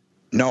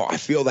 No, I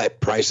feel that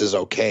price is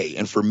okay.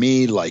 And for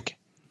me, like,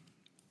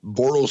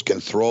 Bortles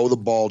can throw the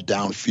ball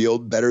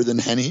downfield better than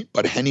Henne,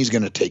 but Henne's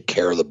going to take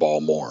care of the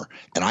ball more.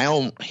 And I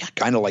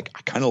kind of like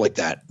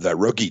that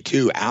rookie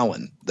too,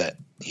 Allen, that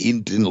he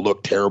didn't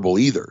look terrible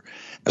either.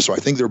 And so I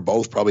think they're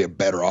both probably a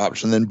better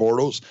option than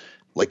Bortles.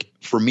 Like,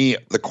 for me,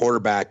 the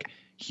quarterback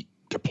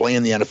to play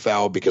in the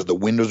NFL, because the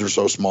windows are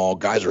so small,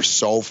 guys are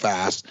so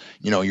fast.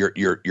 You know,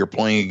 you're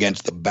playing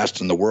against the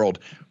best in the world.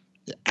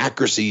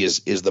 Accuracy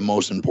is the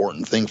most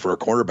important thing for a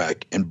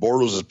quarterback, and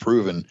Bortles has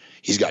proven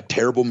he's got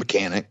terrible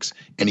mechanics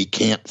and he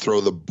can't throw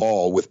the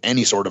ball with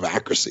any sort of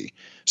accuracy.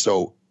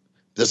 So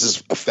this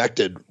has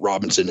affected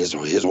Robinson his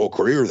whole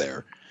career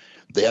there.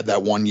 They had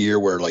that one year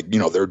where, like, you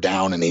know, they're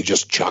down and he's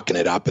just chucking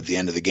it up at the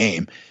end of the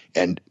game,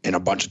 and a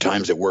bunch of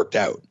times it worked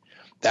out.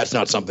 That's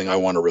not something I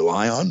want to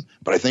rely on,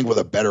 but I think with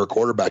a better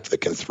quarterback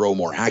that can throw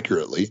more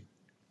accurately,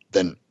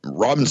 then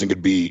Robinson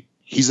could be.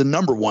 He's a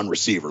number 1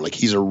 receiver. Like,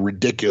 he's a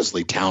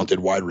ridiculously talented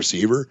wide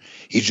receiver.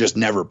 He's just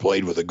never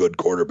played with a good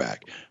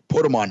quarterback.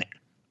 Put him on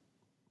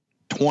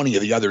 20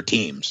 of the other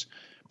teams.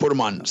 Put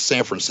him on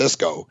San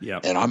Francisco,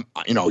 and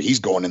he's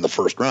going in the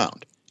 1st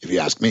round, if you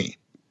ask me.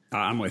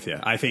 I'm with you.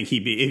 I think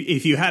he'd be,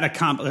 if you had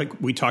like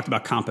we talked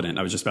about competent.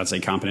 I was just about to say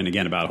competent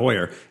again about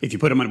Hoyer. If you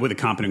put him with a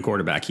competent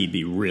quarterback,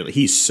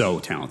 he's so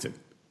talented.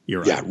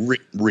 You're right. Yeah,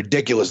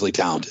 ridiculously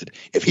talented.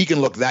 If he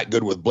can look that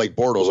good with Blake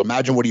Bortles,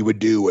 imagine what he would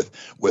do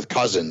with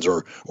Cousins,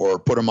 or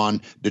put him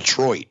on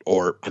Detroit,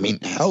 or, I mean,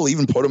 hell,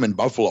 even put him in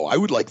Buffalo. I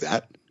would like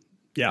that.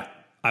 Yeah,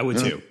 I would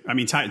too. I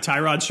mean,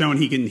 Tyrod's shown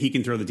he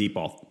can throw the deep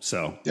ball.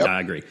 So I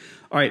agree.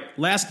 All right,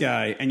 last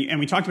guy, and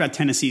we talked about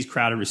Tennessee's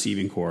crowded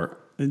receiving core,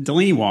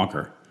 Delanie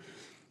Walker.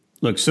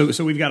 Look,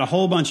 so we've got a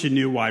whole bunch of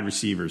new wide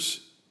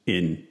receivers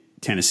in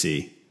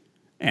Tennessee,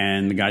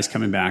 and the guys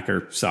coming back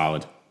are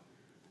solid.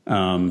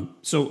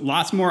 So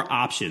lots more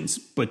options,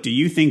 but do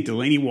you think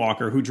Delanie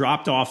Walker, who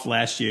dropped off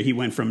last year, he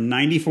went from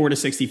 94 to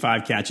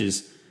 65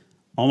 catches,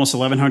 almost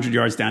 1,100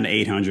 yards down to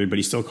 800, but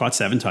he still caught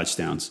 7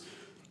 touchdowns.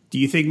 Do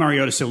you think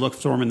Mariota still looks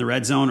for him in the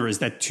red zone, or is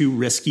that too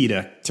risky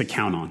to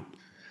count on?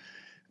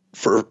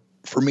 For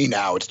me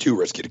now, it's too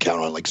risky to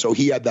count on. Like, so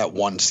he had that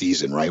one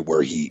season, right,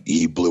 where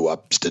he blew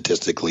up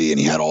statistically, and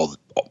he had all,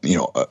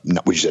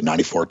 we said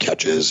 94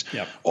 catches,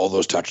 all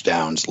those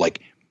touchdowns,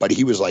 like, but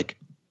he was like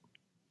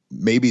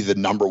maybe the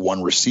number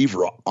 1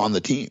 receiver on the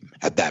team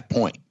at that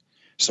point.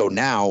 So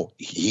now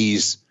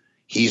he's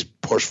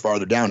pushed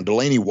farther down.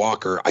 Delaney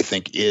Walker, I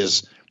think,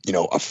 is,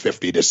 a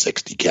 50 to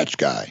 60 catch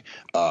guy,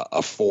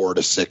 a 4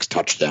 to 6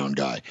 touchdown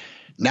guy.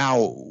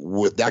 Now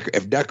with Decker,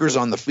 if Decker's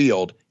on the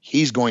field,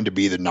 he's going to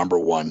be the number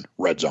one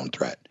red zone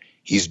threat.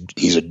 He's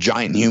a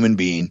giant human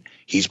being.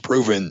 He's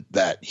proven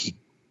that he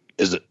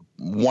is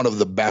one of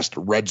the best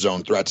red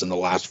zone threats in the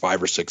last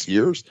 5 or 6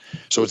 years.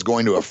 So it's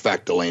going to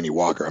affect Delaney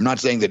Walker. I'm not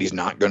saying that he's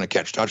not going to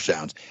catch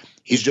touchdowns.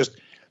 He's just,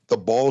 the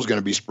ball's going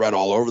to be spread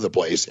all over the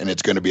place, and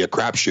it's going to be a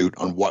crapshoot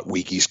on what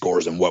week he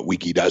scores and what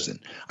week he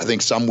doesn't. I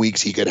think some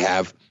weeks he could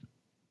have,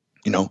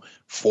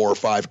 4 or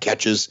 5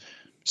 catches,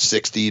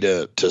 60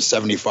 to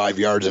 75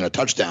 yards and a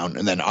touchdown.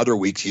 And then other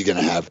weeks he's going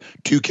to have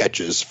 2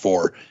 catches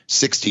for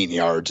 16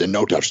 yards and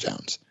no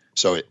touchdowns.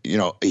 So,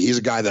 he's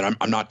a guy that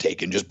I'm not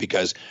taking just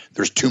because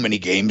there's too many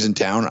games in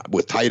town.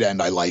 With tight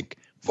end, I like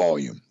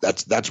volume.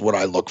 That's what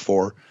I look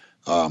for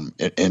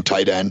in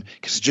tight end,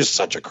 because it's just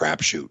such a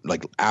crapshoot.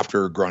 Like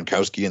after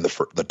Gronkowski and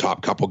the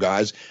top couple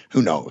guys,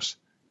 who knows?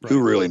 Right.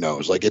 Who really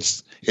knows? Like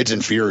it's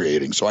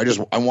infuriating. So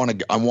I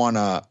want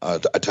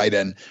a tight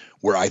end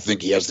where I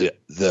think he has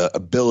the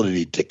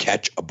ability to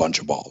catch a bunch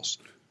of balls.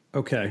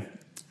 Okay.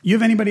 You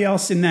have anybody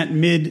else in that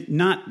mid,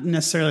 not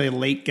necessarily a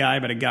late guy,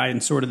 but a guy in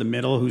sort of the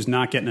middle who's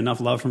not getting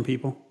enough love from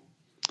people?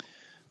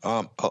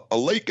 A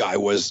late guy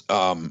was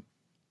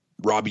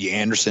Robbie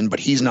Anderson,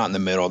 but he's not in the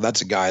middle. That's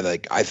a guy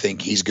that I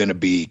think he's going to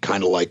be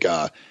kind of like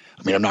I'm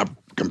not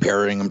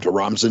comparing him to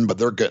Robinson, but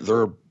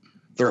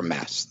they're a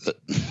mess.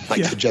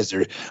 The Jets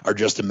are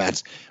just a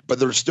mess, but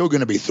they're still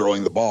going to be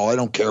throwing the ball. I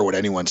don't care what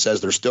anyone says.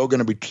 They're still going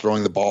to be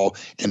throwing the ball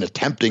and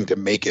attempting to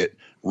make it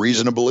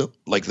reasonable,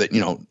 like that,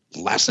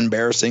 less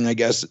embarrassing, I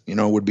guess,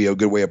 would be a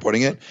good way of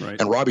putting it.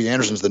 Right. And Robbie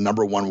Anderson's the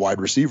number one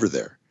wide receiver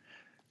there.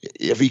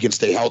 If he can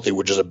stay healthy,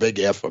 which is a big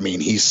if,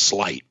 he's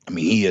slight.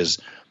 He is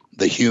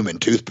the human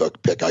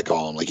toothpick, I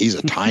call him. Like he's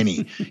a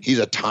tiny,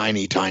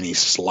 tiny,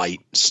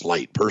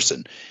 slight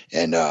person.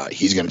 And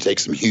he's going to take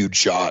some huge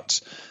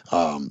shots.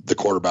 The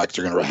quarterbacks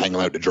are going to hang him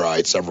out to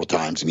dry several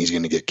times and he's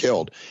going to get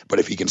killed. But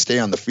if he can stay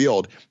on the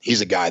field,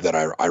 he's a guy that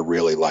I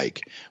really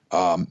like.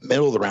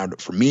 Middle of the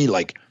round for me,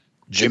 like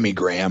Jimmy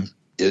Graham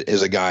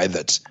is a guy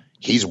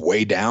he's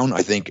way down,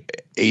 I think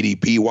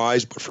ADP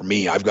wise, but for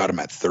me, I've got him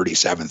at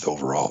 37th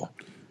overall.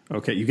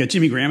 Okay. You got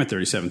Jimmy Graham at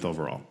 37th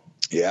overall.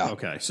 Yeah.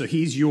 Okay. So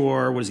he's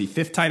your, what is he,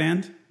 5th tight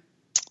end?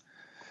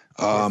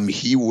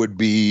 He would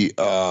be,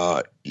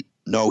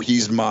 no,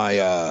 he's my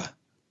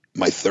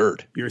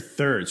 3rd. Your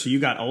 3rd. So you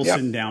got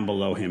Olsen down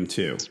below him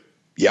too.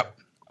 Yep.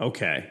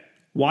 Okay.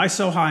 Why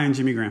so high on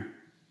Jimmy Graham?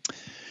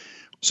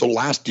 So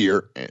last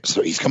year,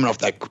 he's coming off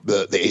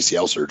the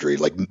ACL surgery.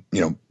 Like,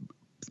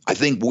 I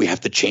think we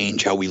have to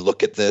change how we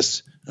look at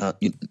this.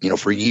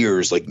 For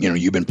years, like,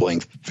 you've been playing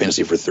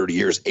fantasy for 30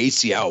 years.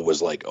 ACL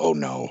was like, oh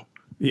no.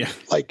 Yeah.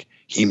 Like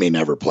he may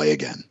never play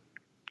again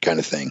kind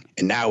of thing.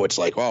 And now it's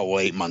like, oh, well,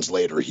 8 months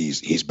later,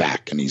 he's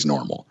back and he's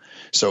normal.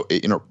 So,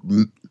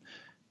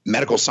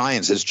 medical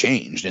science has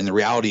changed. And the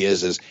reality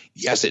is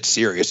yes, it's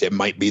serious. It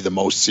might be the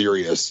most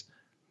serious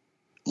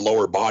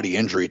lower body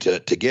injury to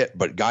get,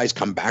 but guys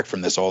come back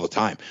from this all the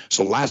time.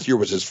 So last year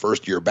was his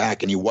first year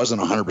back and he wasn't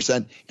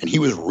 100% and he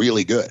was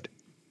really good.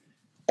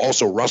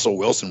 Also, Russell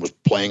Wilson was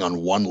playing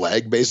on one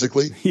leg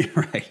basically. Yeah,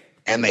 right.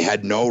 And they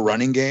had no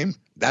running game.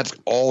 That's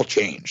all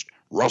changed.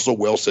 Russell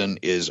Wilson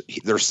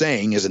they're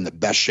saying is in the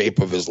best shape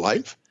of his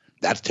life.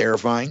 That's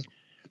terrifying.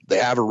 They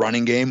have a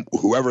running game.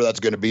 Whoever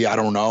that's going to be, I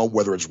don't know,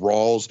 whether it's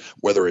Rawls,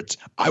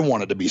 I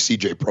wanted to be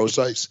CJ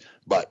Prosise,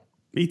 but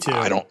me too.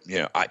 I don't,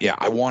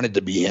 I wanted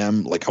to be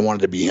him. Like I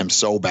wanted to be him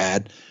so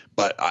bad,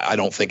 but I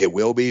don't think it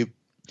will be.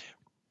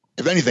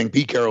 If anything,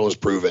 Pete Carroll has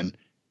proven,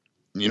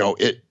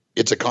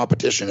 it's a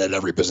competition at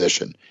every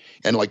position.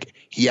 And like,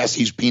 yes,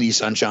 he's Peony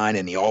Sunshine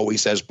and he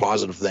always says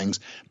positive things.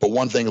 But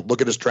one thing,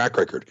 look at his track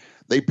record.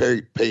 They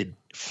paid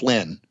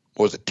Flynn,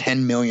 what was it,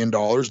 $10 million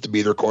to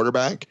be their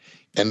quarterback.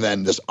 And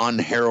then this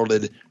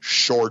unheralded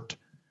short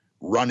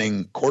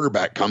running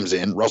quarterback comes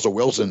in, Russell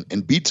Wilson,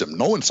 and beats him.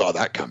 No one saw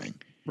that coming.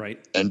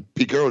 Right. And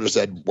Pete Carroll just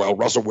said, well,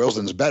 Russell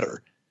Wilson's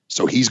better,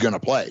 so he's going to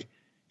play.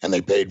 And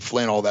they paid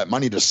Flynn all that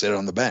money to sit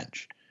on the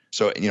bench.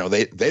 So,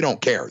 they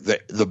don't care.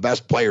 The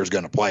best player is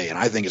going to play, and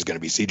I think it's going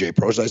to be CJ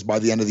Prosise by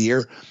the end of the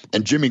year.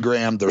 And Jimmy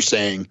Graham, they're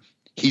saying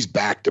he's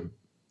back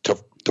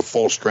to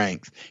full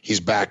strength. He's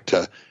back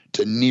to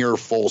near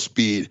full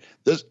speed.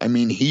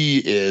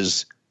 He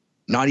is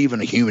not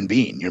even a human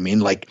being.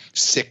 Like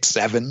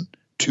 6'7",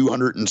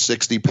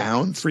 260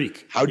 pounds.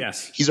 Freak.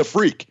 Yes. He's a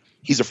freak.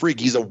 He's a freak.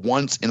 He's a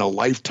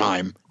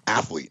once-in-a-lifetime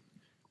athlete.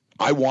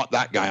 I want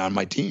that guy on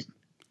my team.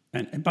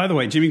 And by the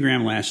way, Jimmy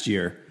Graham last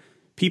year,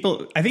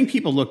 I think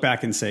people look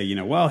back and say,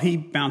 well, he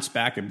bounced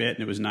back a bit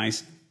and it was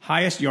nice.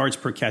 Highest yards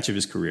per catch of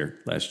his career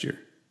last year.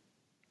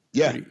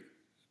 Yeah.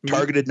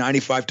 Targeted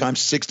 95 times,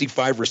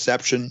 65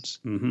 receptions,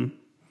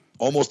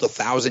 almost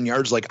 1,000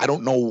 yards. Like, I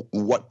don't know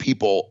what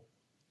people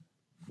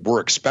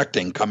were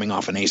expecting coming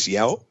off an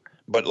ACL,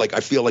 but like, I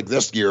feel like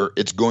this year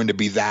it's going to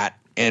be that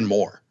and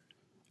more.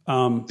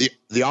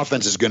 The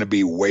offense is going to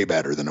be way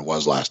better than it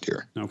was last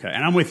year. Okay.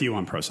 And I'm with you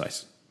on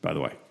Prosise. by the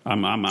way.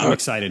 I'm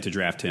excited to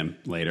draft him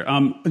later.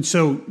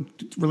 So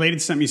related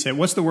to something you said,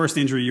 what's the worst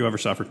injury you ever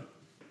suffered?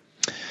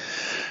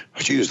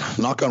 Jeez,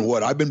 knock on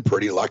wood. I've been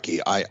pretty lucky.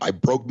 I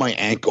broke my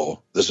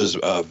ankle. This is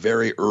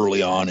very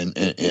early on in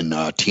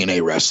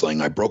TNA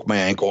wrestling. I broke my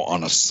ankle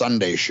on a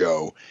Sunday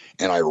show,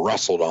 and I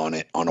wrestled on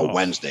it on a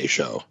Wednesday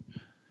show.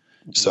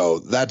 So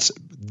that's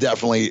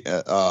definitely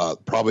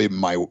probably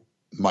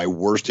my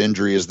worst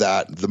injury is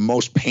that. The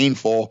most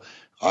painful,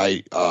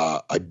 I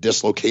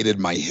dislocated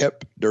my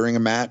hip during a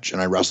match,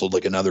 and I wrestled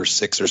like another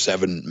 6 or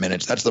 7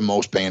 minutes. That's the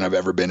most pain I've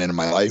ever been in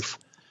my life.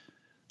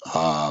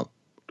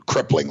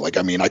 Crippling. Like,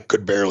 I mean, I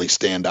could barely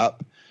stand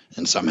up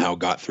and somehow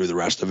got through the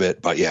rest of it.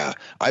 But yeah,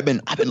 I've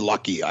been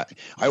lucky. I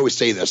always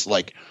say this,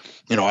 like,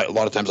 you know, a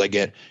lot of times I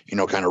get, you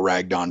know, kind of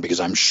ragged on because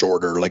I'm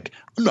shorter. Like,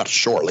 I'm not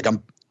short. Like,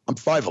 I'm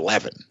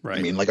 5'11". Right.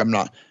 I mean, like, I'm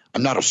not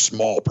a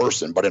small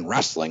person, but in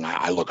wrestling,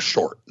 I look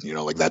short, you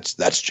know, like that's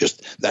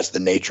the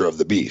nature of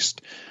the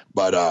beast.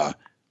 But, I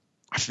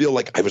feel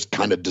like I was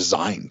kind of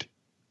designed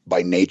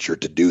by nature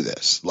to do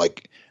this.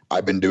 Like,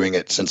 I've been doing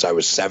it since I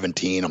was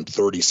 17. I'm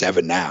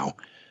 37 now.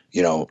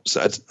 You know,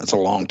 so that's a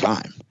long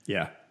time.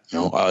 Yeah. You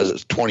know, I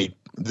was 20.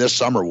 This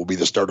summer will be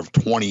the start of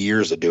 20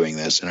 years of doing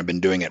this, and I've been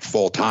doing it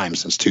full time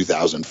since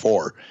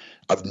 2004.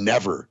 I've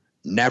never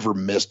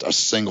missed a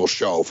single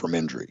show from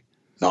injury,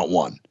 not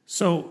one.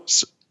 So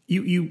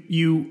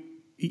you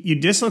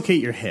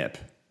dislocate your hip,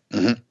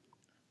 and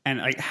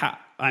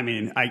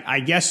I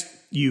guess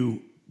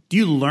do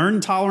you learn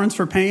tolerance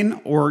for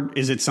pain, or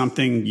is it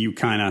something you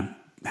kind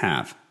of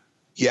have?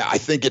 Yeah, I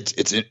think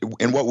it's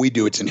in what we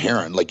do, it's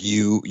inherent. Like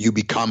you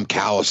become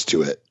callous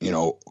to it, you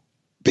know,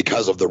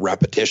 because of the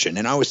repetition.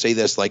 And I always say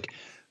this, like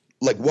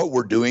what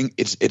we're doing,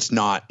 it's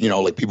not, you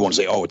know, like people want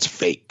to say, oh, it's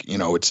fake, you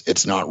know,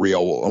 it's not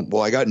real.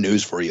 Well, I got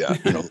news for you.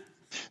 You know,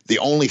 the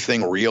only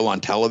thing real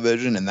on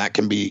television, and that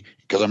can be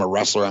because I'm a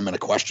wrestler, I'm going to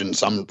question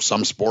some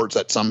sports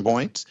at some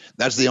points.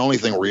 That's the only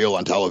thing real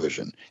on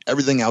television.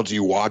 Everything else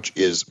you watch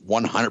is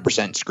 100%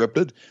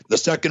 scripted. The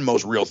second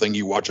most real thing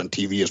you watch on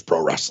TV is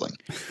pro wrestling.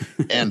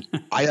 And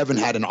I haven't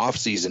had an off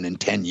season in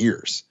 10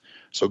 years.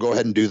 So go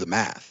ahead and do the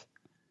math.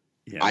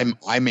 Yeah.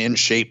 I'm in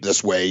shape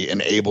this way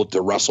and able to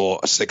wrestle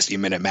a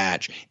 60-minute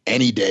match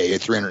any day,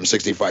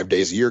 365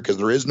 days a year, because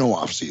there is no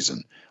off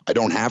season. I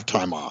don't have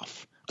time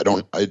off.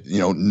 None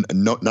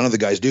of the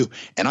guys do.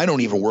 And I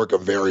don't even work a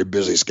very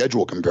busy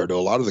schedule compared to a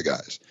lot of the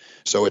guys.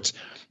 So it's,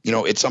 you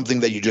know, it's something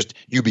that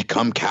you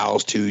become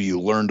callous to, you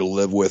learn to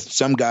live with.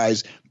 Some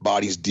guys'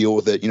 bodies deal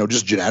with it, you know,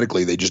 just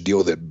genetically, they just deal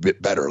with it a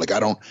bit better. Like I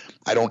don't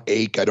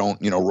ache. I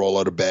don't, you know, roll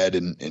out of bed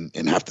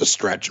and have to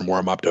stretch and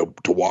warm up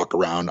to walk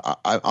around.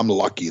 I'm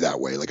lucky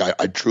that way. Like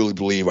I truly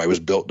believe I was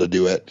built to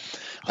do it.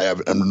 I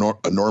have a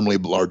normally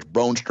large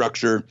bone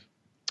structure.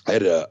 I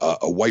had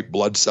a white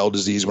blood cell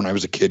disease when I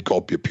was a kid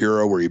called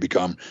purpura, where you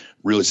become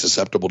really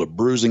susceptible to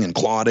bruising and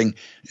clotting.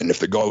 And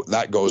if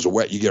that goes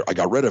away, I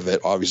got rid of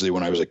it, obviously,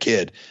 when I was a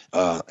kid,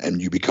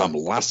 and you become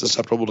less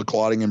susceptible to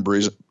clotting and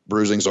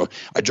bruising. So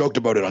I joked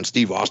about it on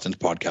Steve Austin's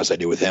podcast I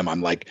did with him.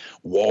 I'm like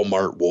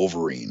Walmart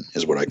Wolverine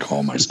is what I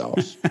call myself.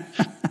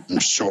 I'm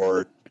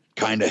short,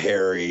 kind of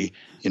hairy,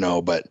 you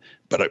know, but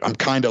I'm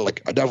kind of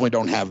like, I definitely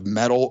don't have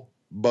metal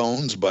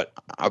bones, but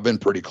I've been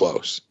pretty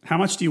close. How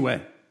much do you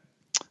weigh?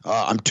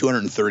 I'm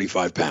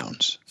 235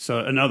 pounds. So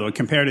another one,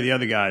 compared to a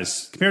lot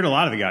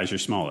of the guys, you're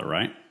smaller,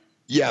 right?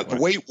 Yeah,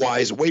 weight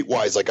wise,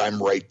 like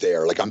I'm right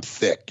there. Like I'm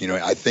thick. You know,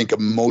 I think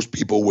most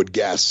people would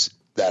guess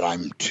that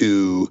I'm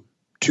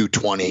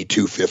 220,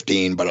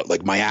 215, but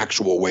like my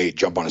actual weight,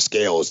 jump on a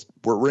scale, is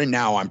right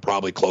now I'm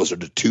probably closer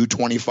to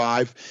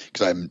 225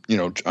 because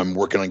I'm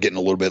working on getting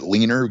a little bit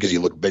leaner because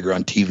you look bigger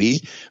on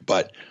TV.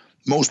 But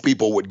most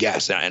people would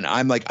guess, and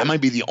I'm like, I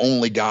might be the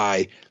only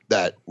guy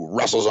that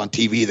wrestles on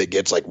TV that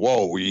gets like,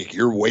 whoa,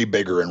 you're way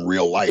bigger in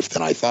real life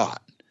than I thought.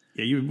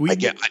 Yeah,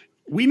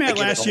 we met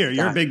last year.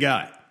 You're a big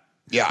guy.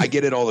 Yeah, I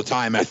get it all the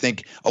time. I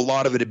think a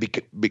lot of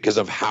it because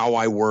of how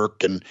I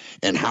work and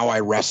how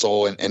I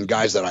wrestle and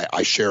guys that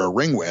I share a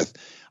ring with.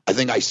 I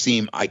think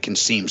I can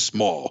seem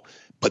small,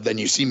 but then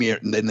they see me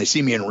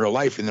in real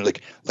life and they're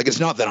like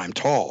it's not that I'm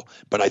tall,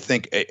 but I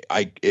think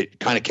it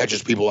kind of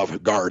catches people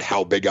off guard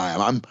how big I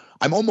am.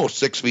 I'm almost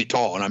 6 feet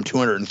tall and I'm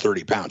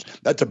 230 pounds.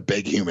 That's a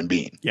big human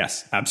being.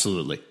 Yes,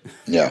 absolutely.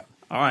 Yeah.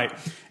 All right,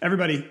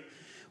 everybody.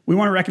 We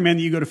want to recommend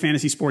that you go to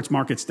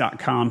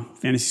fantasysportsmarkets.com.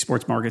 Fantasy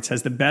Sports Markets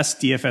has the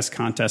best DFS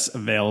contests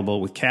available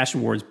with cash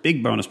awards,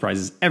 big bonus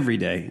prizes every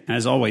day. And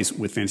as always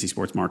with Fantasy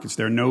Sports Markets,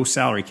 there are no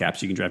salary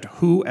caps. You can draft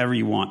whoever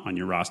you want on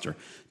your roster.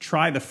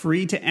 Try the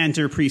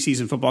free-to-enter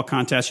preseason football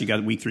contest. You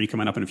got week 3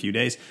 coming up in a few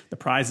days. The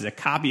prize is a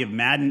copy of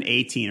Madden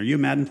 18. Are you a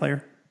Madden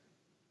player?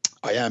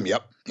 I am,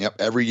 yep.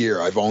 Every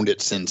year. I've owned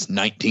it since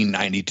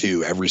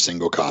 1992, every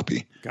single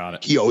copy. Got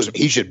it. He owes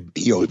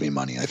me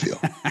money, I feel.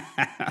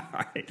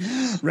 All right.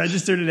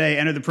 Register today.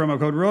 Enter the promo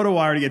code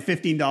ROTOWIRE to get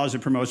 $15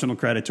 of promotional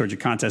credit towards your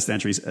contest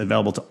entries,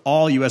 available to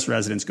all U.S.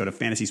 residents. Go to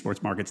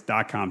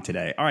fantasysportsmarkets.com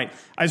today. All right.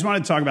 I just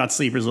wanted to talk about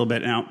sleepers a little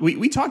bit. Now,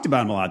 we talked about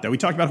them a lot, though. We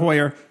talked about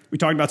Hoyer. We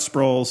talked about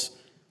Sproles.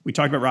 We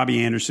talked about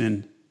Robbie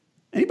Anderson.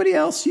 Anybody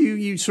else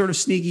you sort of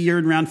sneaky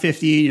eared around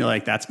 50 and you're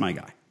like, that's my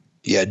guy?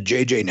 Yeah,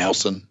 J.J.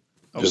 Nelson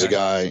is a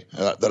guy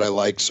that I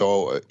like.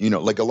 So,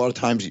 like a lot of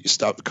times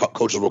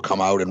coaches will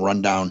come out and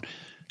run down,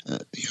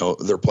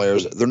 their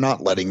players. They're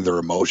not letting their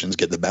emotions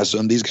get the best of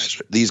them.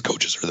 These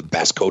coaches are the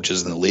best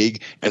coaches in the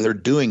league, and they're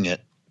doing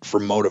it for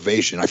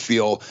motivation. I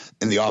feel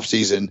in the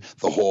offseason,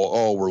 the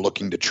whole, we're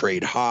looking to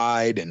trade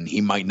Hyde and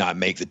he might not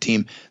make the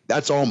team.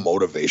 That's all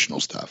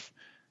motivational stuff.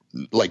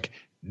 Like,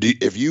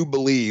 if you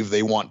believe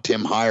they want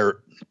Tim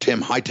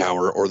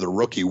Hightower or the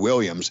rookie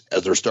Williams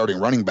as their starting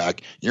running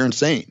back, you're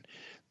insane.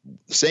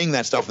 Saying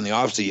that stuff in the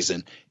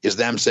offseason is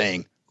them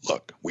saying,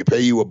 look, we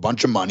pay you a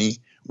bunch of money.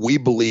 We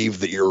believe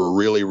that you're a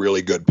really,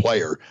 really good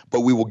player, but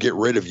we will get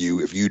rid of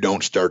you if you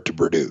don't start to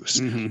produce.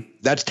 Mm-hmm.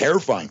 That's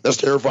terrifying. That's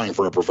terrifying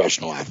for a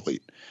professional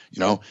athlete,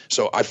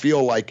 So I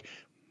feel like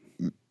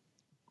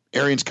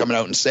Arians coming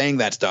out and saying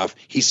that stuff,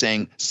 he's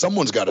saying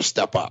someone's got to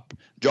step up.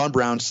 John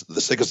Brown's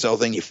the sickle cell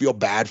thing. You feel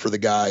bad for the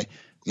guy.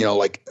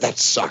 Like that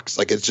sucks.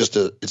 Like it's just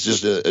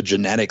a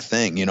genetic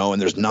thing,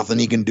 and there's nothing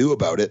he can do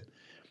about it.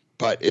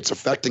 But it's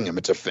affecting him.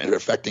 It's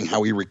affecting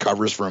how he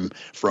recovers from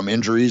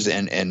injuries,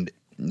 and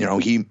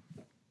they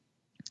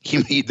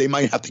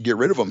might have to get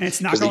rid of him.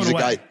 It's not going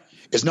away.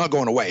 It's not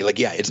going away. Like,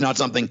 yeah, it's not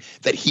something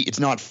that it's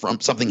not from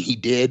something he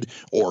did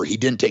or he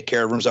didn't take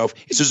care of himself.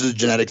 It's just a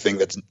genetic thing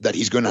that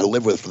he's going to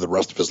live with for the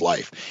rest of his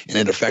life. And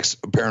it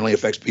apparently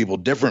affects people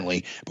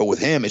differently. But with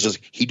him, it's just,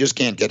 he just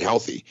can't get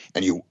healthy.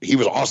 And he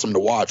was awesome to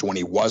watch when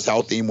he was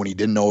healthy and when he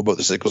didn't know about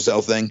the sickle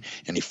cell thing.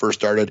 And he first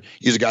started,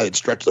 he's a guy that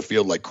stretched the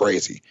field like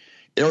crazy.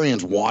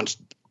 Arians wants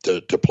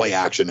to play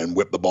action and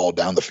whip the ball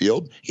down the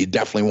field. He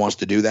definitely wants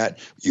to do that.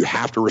 You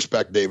have to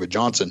respect David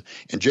Johnson.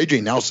 And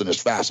J.J. Nelson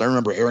is fast. I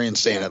remember Arians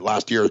saying it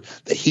last year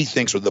that he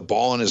thinks with the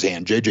ball in his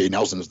hand, J.J.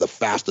 Nelson is the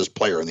fastest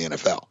player in the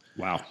NFL.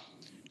 Wow.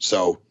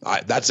 So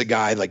that's a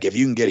guy, like if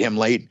you can get him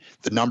late,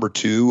 the number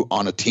 2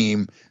 on a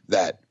team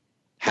that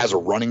has a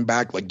running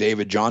back like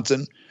David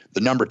Johnson,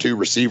 the number 2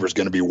 receiver is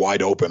going to be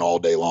wide open all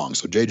day long.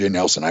 So J.J.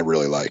 Nelson I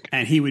really like.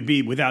 And he would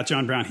be, without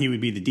John Brown, he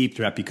would be the deep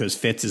threat because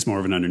Fitz is more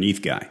of an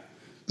underneath guy.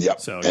 Yeah.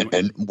 So,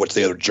 and what's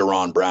the other?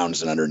 Jerron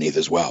Brown's underneath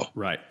as well.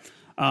 Right.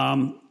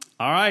 All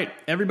right.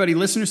 Everybody,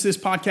 listeners to this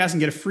podcast can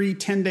get a free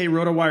 10-day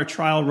RotoWire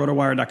trial,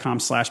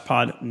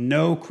 rotowire.com/pod.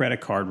 No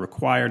credit card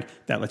required.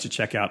 That lets you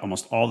check out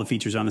almost all the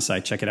features on the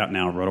site. Check it out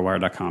now,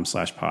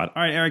 rotowire.com/pod.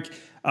 All right, Eric,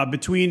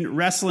 between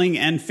wrestling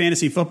and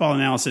fantasy football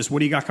analysis, what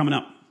do you got coming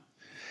up?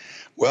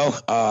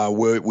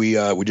 Well, we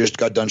just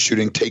got done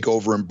shooting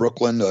Takeover in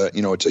Brooklyn.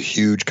 It's a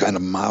huge kind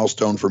of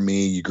milestone for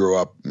me. You grew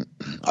up.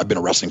 I've been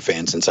a wrestling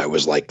fan since I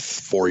was like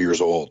 4 years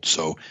old.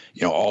 So,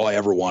 all I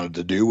ever wanted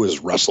to do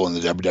was wrestle in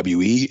the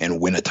WWE and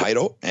win a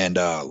title. And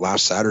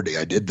last Saturday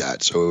I did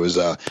that. So it was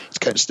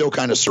still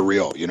kind of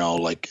surreal.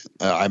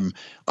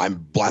 I'm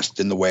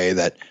blessed in the way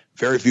that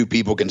very few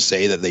people can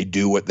say that they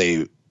do what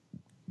they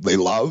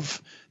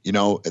love.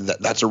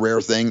 That's a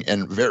rare thing,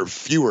 and very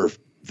fewer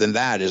than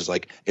that is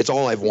like, it's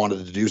all I've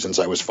wanted to do since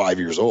I was 5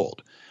 years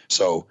old.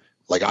 So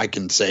like, I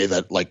can say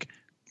that like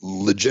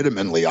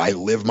legitimately I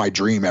live my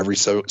dream every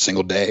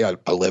single day. I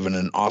live in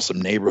an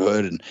awesome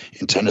neighborhood and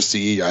in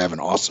Tennessee. I have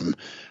an awesome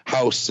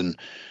house and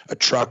a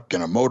truck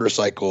and a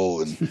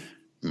motorcycle, and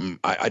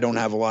I don't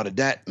have a lot of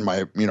debt. And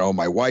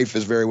my wife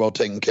is very well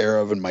taken care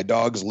of, and my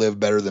dogs live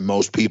better than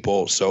most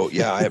people. So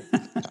yeah,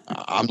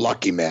 I'm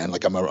lucky, man.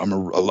 Like I'm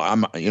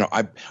often,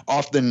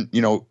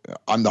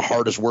 I'm the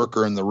hardest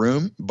worker in the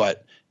room,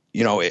 but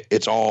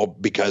it's all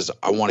because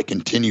I want to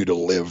continue to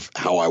live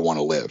how I want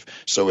to live.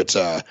 So it's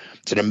an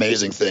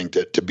amazing thing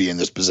to be in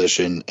this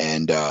position.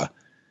 And I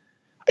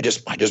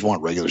just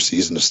want regular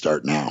season to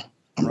start now.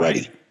 I'm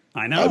ready.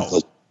 I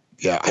know.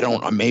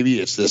 Maybe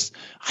it's this,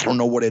 I don't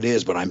know what it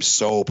is, but I'm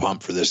so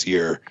pumped for this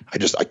year. I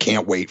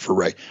can't wait for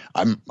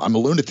I'm a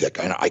lunatic.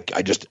 I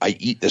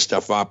eat this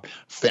stuff up.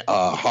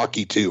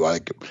 Hockey too.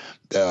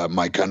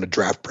 My kind of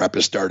draft prep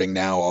is starting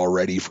now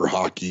already for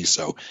hockey.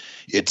 So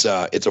it's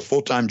a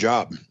full-time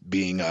job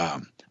being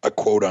a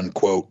quote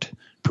unquote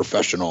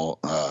professional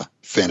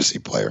fantasy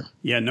player.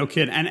 Yeah, no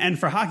kidding. And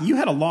for hockey, you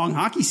had a long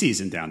hockey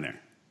season down there.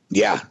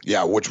 Yeah,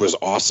 which was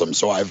awesome.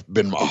 So I've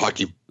been a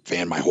hockey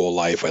fan my whole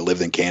life. I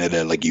lived in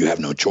Canada. Like, you have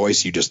no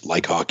choice. You just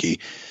like hockey.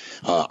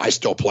 I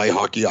still play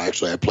hockey. I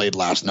played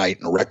last night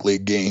in a rec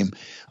league game.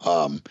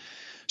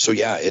 So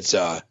yeah, it's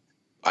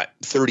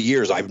 30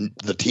 years.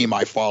 The team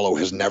I follow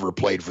has never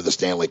played for the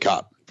Stanley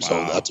Cup. Wow. So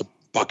that's a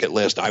bucket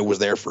list. I was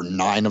there for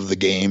 9 of the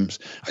games.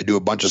 I do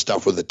a bunch of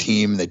stuff with the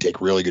team. They take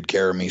really good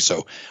care of me.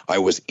 So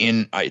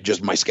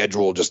my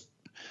schedule just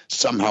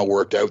somehow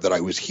worked out that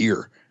I was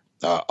here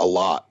a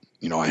lot.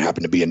 I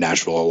happened to be in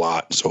Nashville a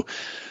lot. So,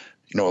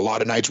 a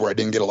lot of nights where I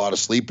didn't get a lot of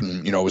sleep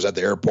and, was at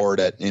the airport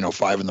at,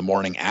 5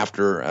 a.m.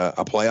 after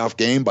a playoff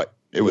game, but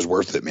it was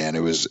worth it, man. It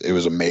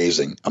was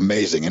amazing.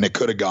 And it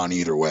could have gone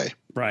either way.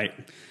 Right.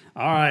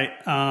 All right.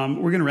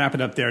 We're going to wrap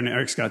it up there, and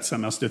Eric's got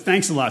something else to do.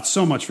 Thanks a lot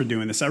so much for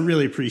doing this. I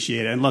really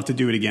appreciate it. I'd love to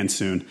do it again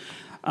soon.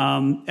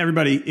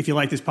 Everybody, if you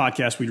like this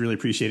podcast, we'd really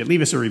appreciate it.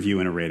 Leave us a review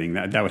and a rating.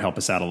 That would help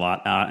us out a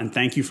lot. And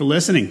thank you for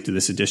listening to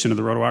this edition of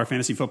the RotoWire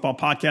Fantasy Football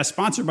Podcast,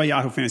 sponsored by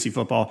Yahoo Fantasy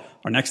Football.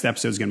 Our next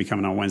episode is going to be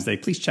coming on Wednesday.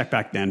 Please check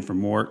back then for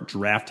more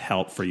draft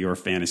help for your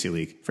fantasy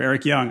league. For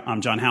Eric Young, I'm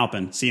John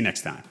Halpin. See you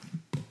next time.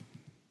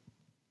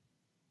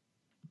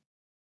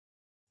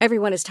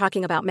 Everyone is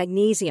talking about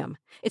magnesium.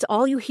 It's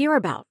all you hear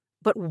about.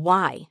 But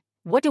why?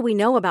 What do we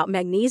know about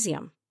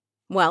magnesium?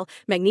 Well,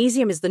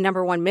 magnesium is the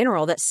number one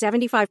mineral that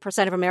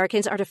 75% of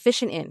Americans are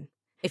deficient in.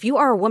 If you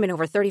are a woman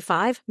over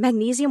 35,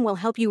 magnesium will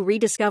help you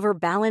rediscover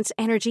balance,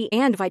 energy,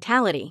 and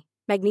vitality.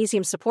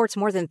 Magnesium supports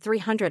more than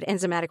 300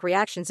 enzymatic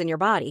reactions in your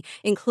body,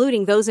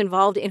 including those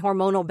involved in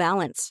hormonal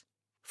balance.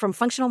 From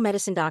functional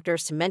medicine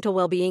doctors to mental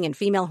well-being and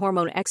female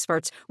hormone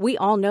experts, we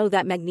all know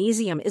that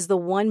magnesium is the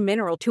one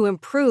mineral to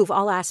improve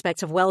all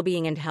aspects of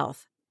well-being and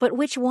health. But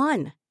which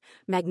one?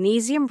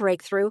 Magnesium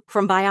Breakthrough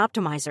from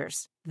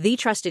Bioptimizers, the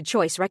trusted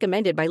choice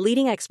recommended by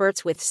leading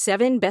experts with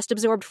 7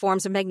 best-absorbed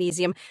forms of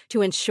magnesium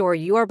to ensure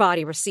your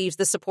body receives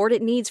the support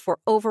it needs for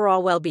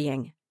overall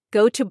well-being.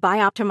 Go to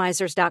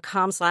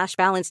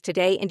bioptimizers.com/balance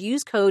today and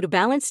use code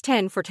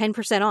BALANCE10 for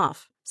 10%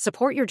 off.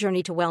 Support your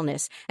journey to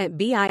wellness at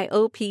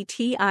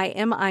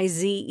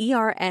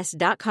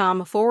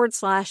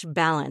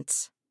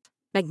bioptimizers.com/balance.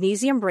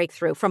 Magnesium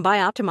Breakthrough from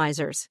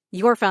Bioptimizers,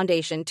 your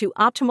foundation to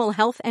optimal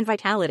health and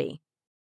vitality.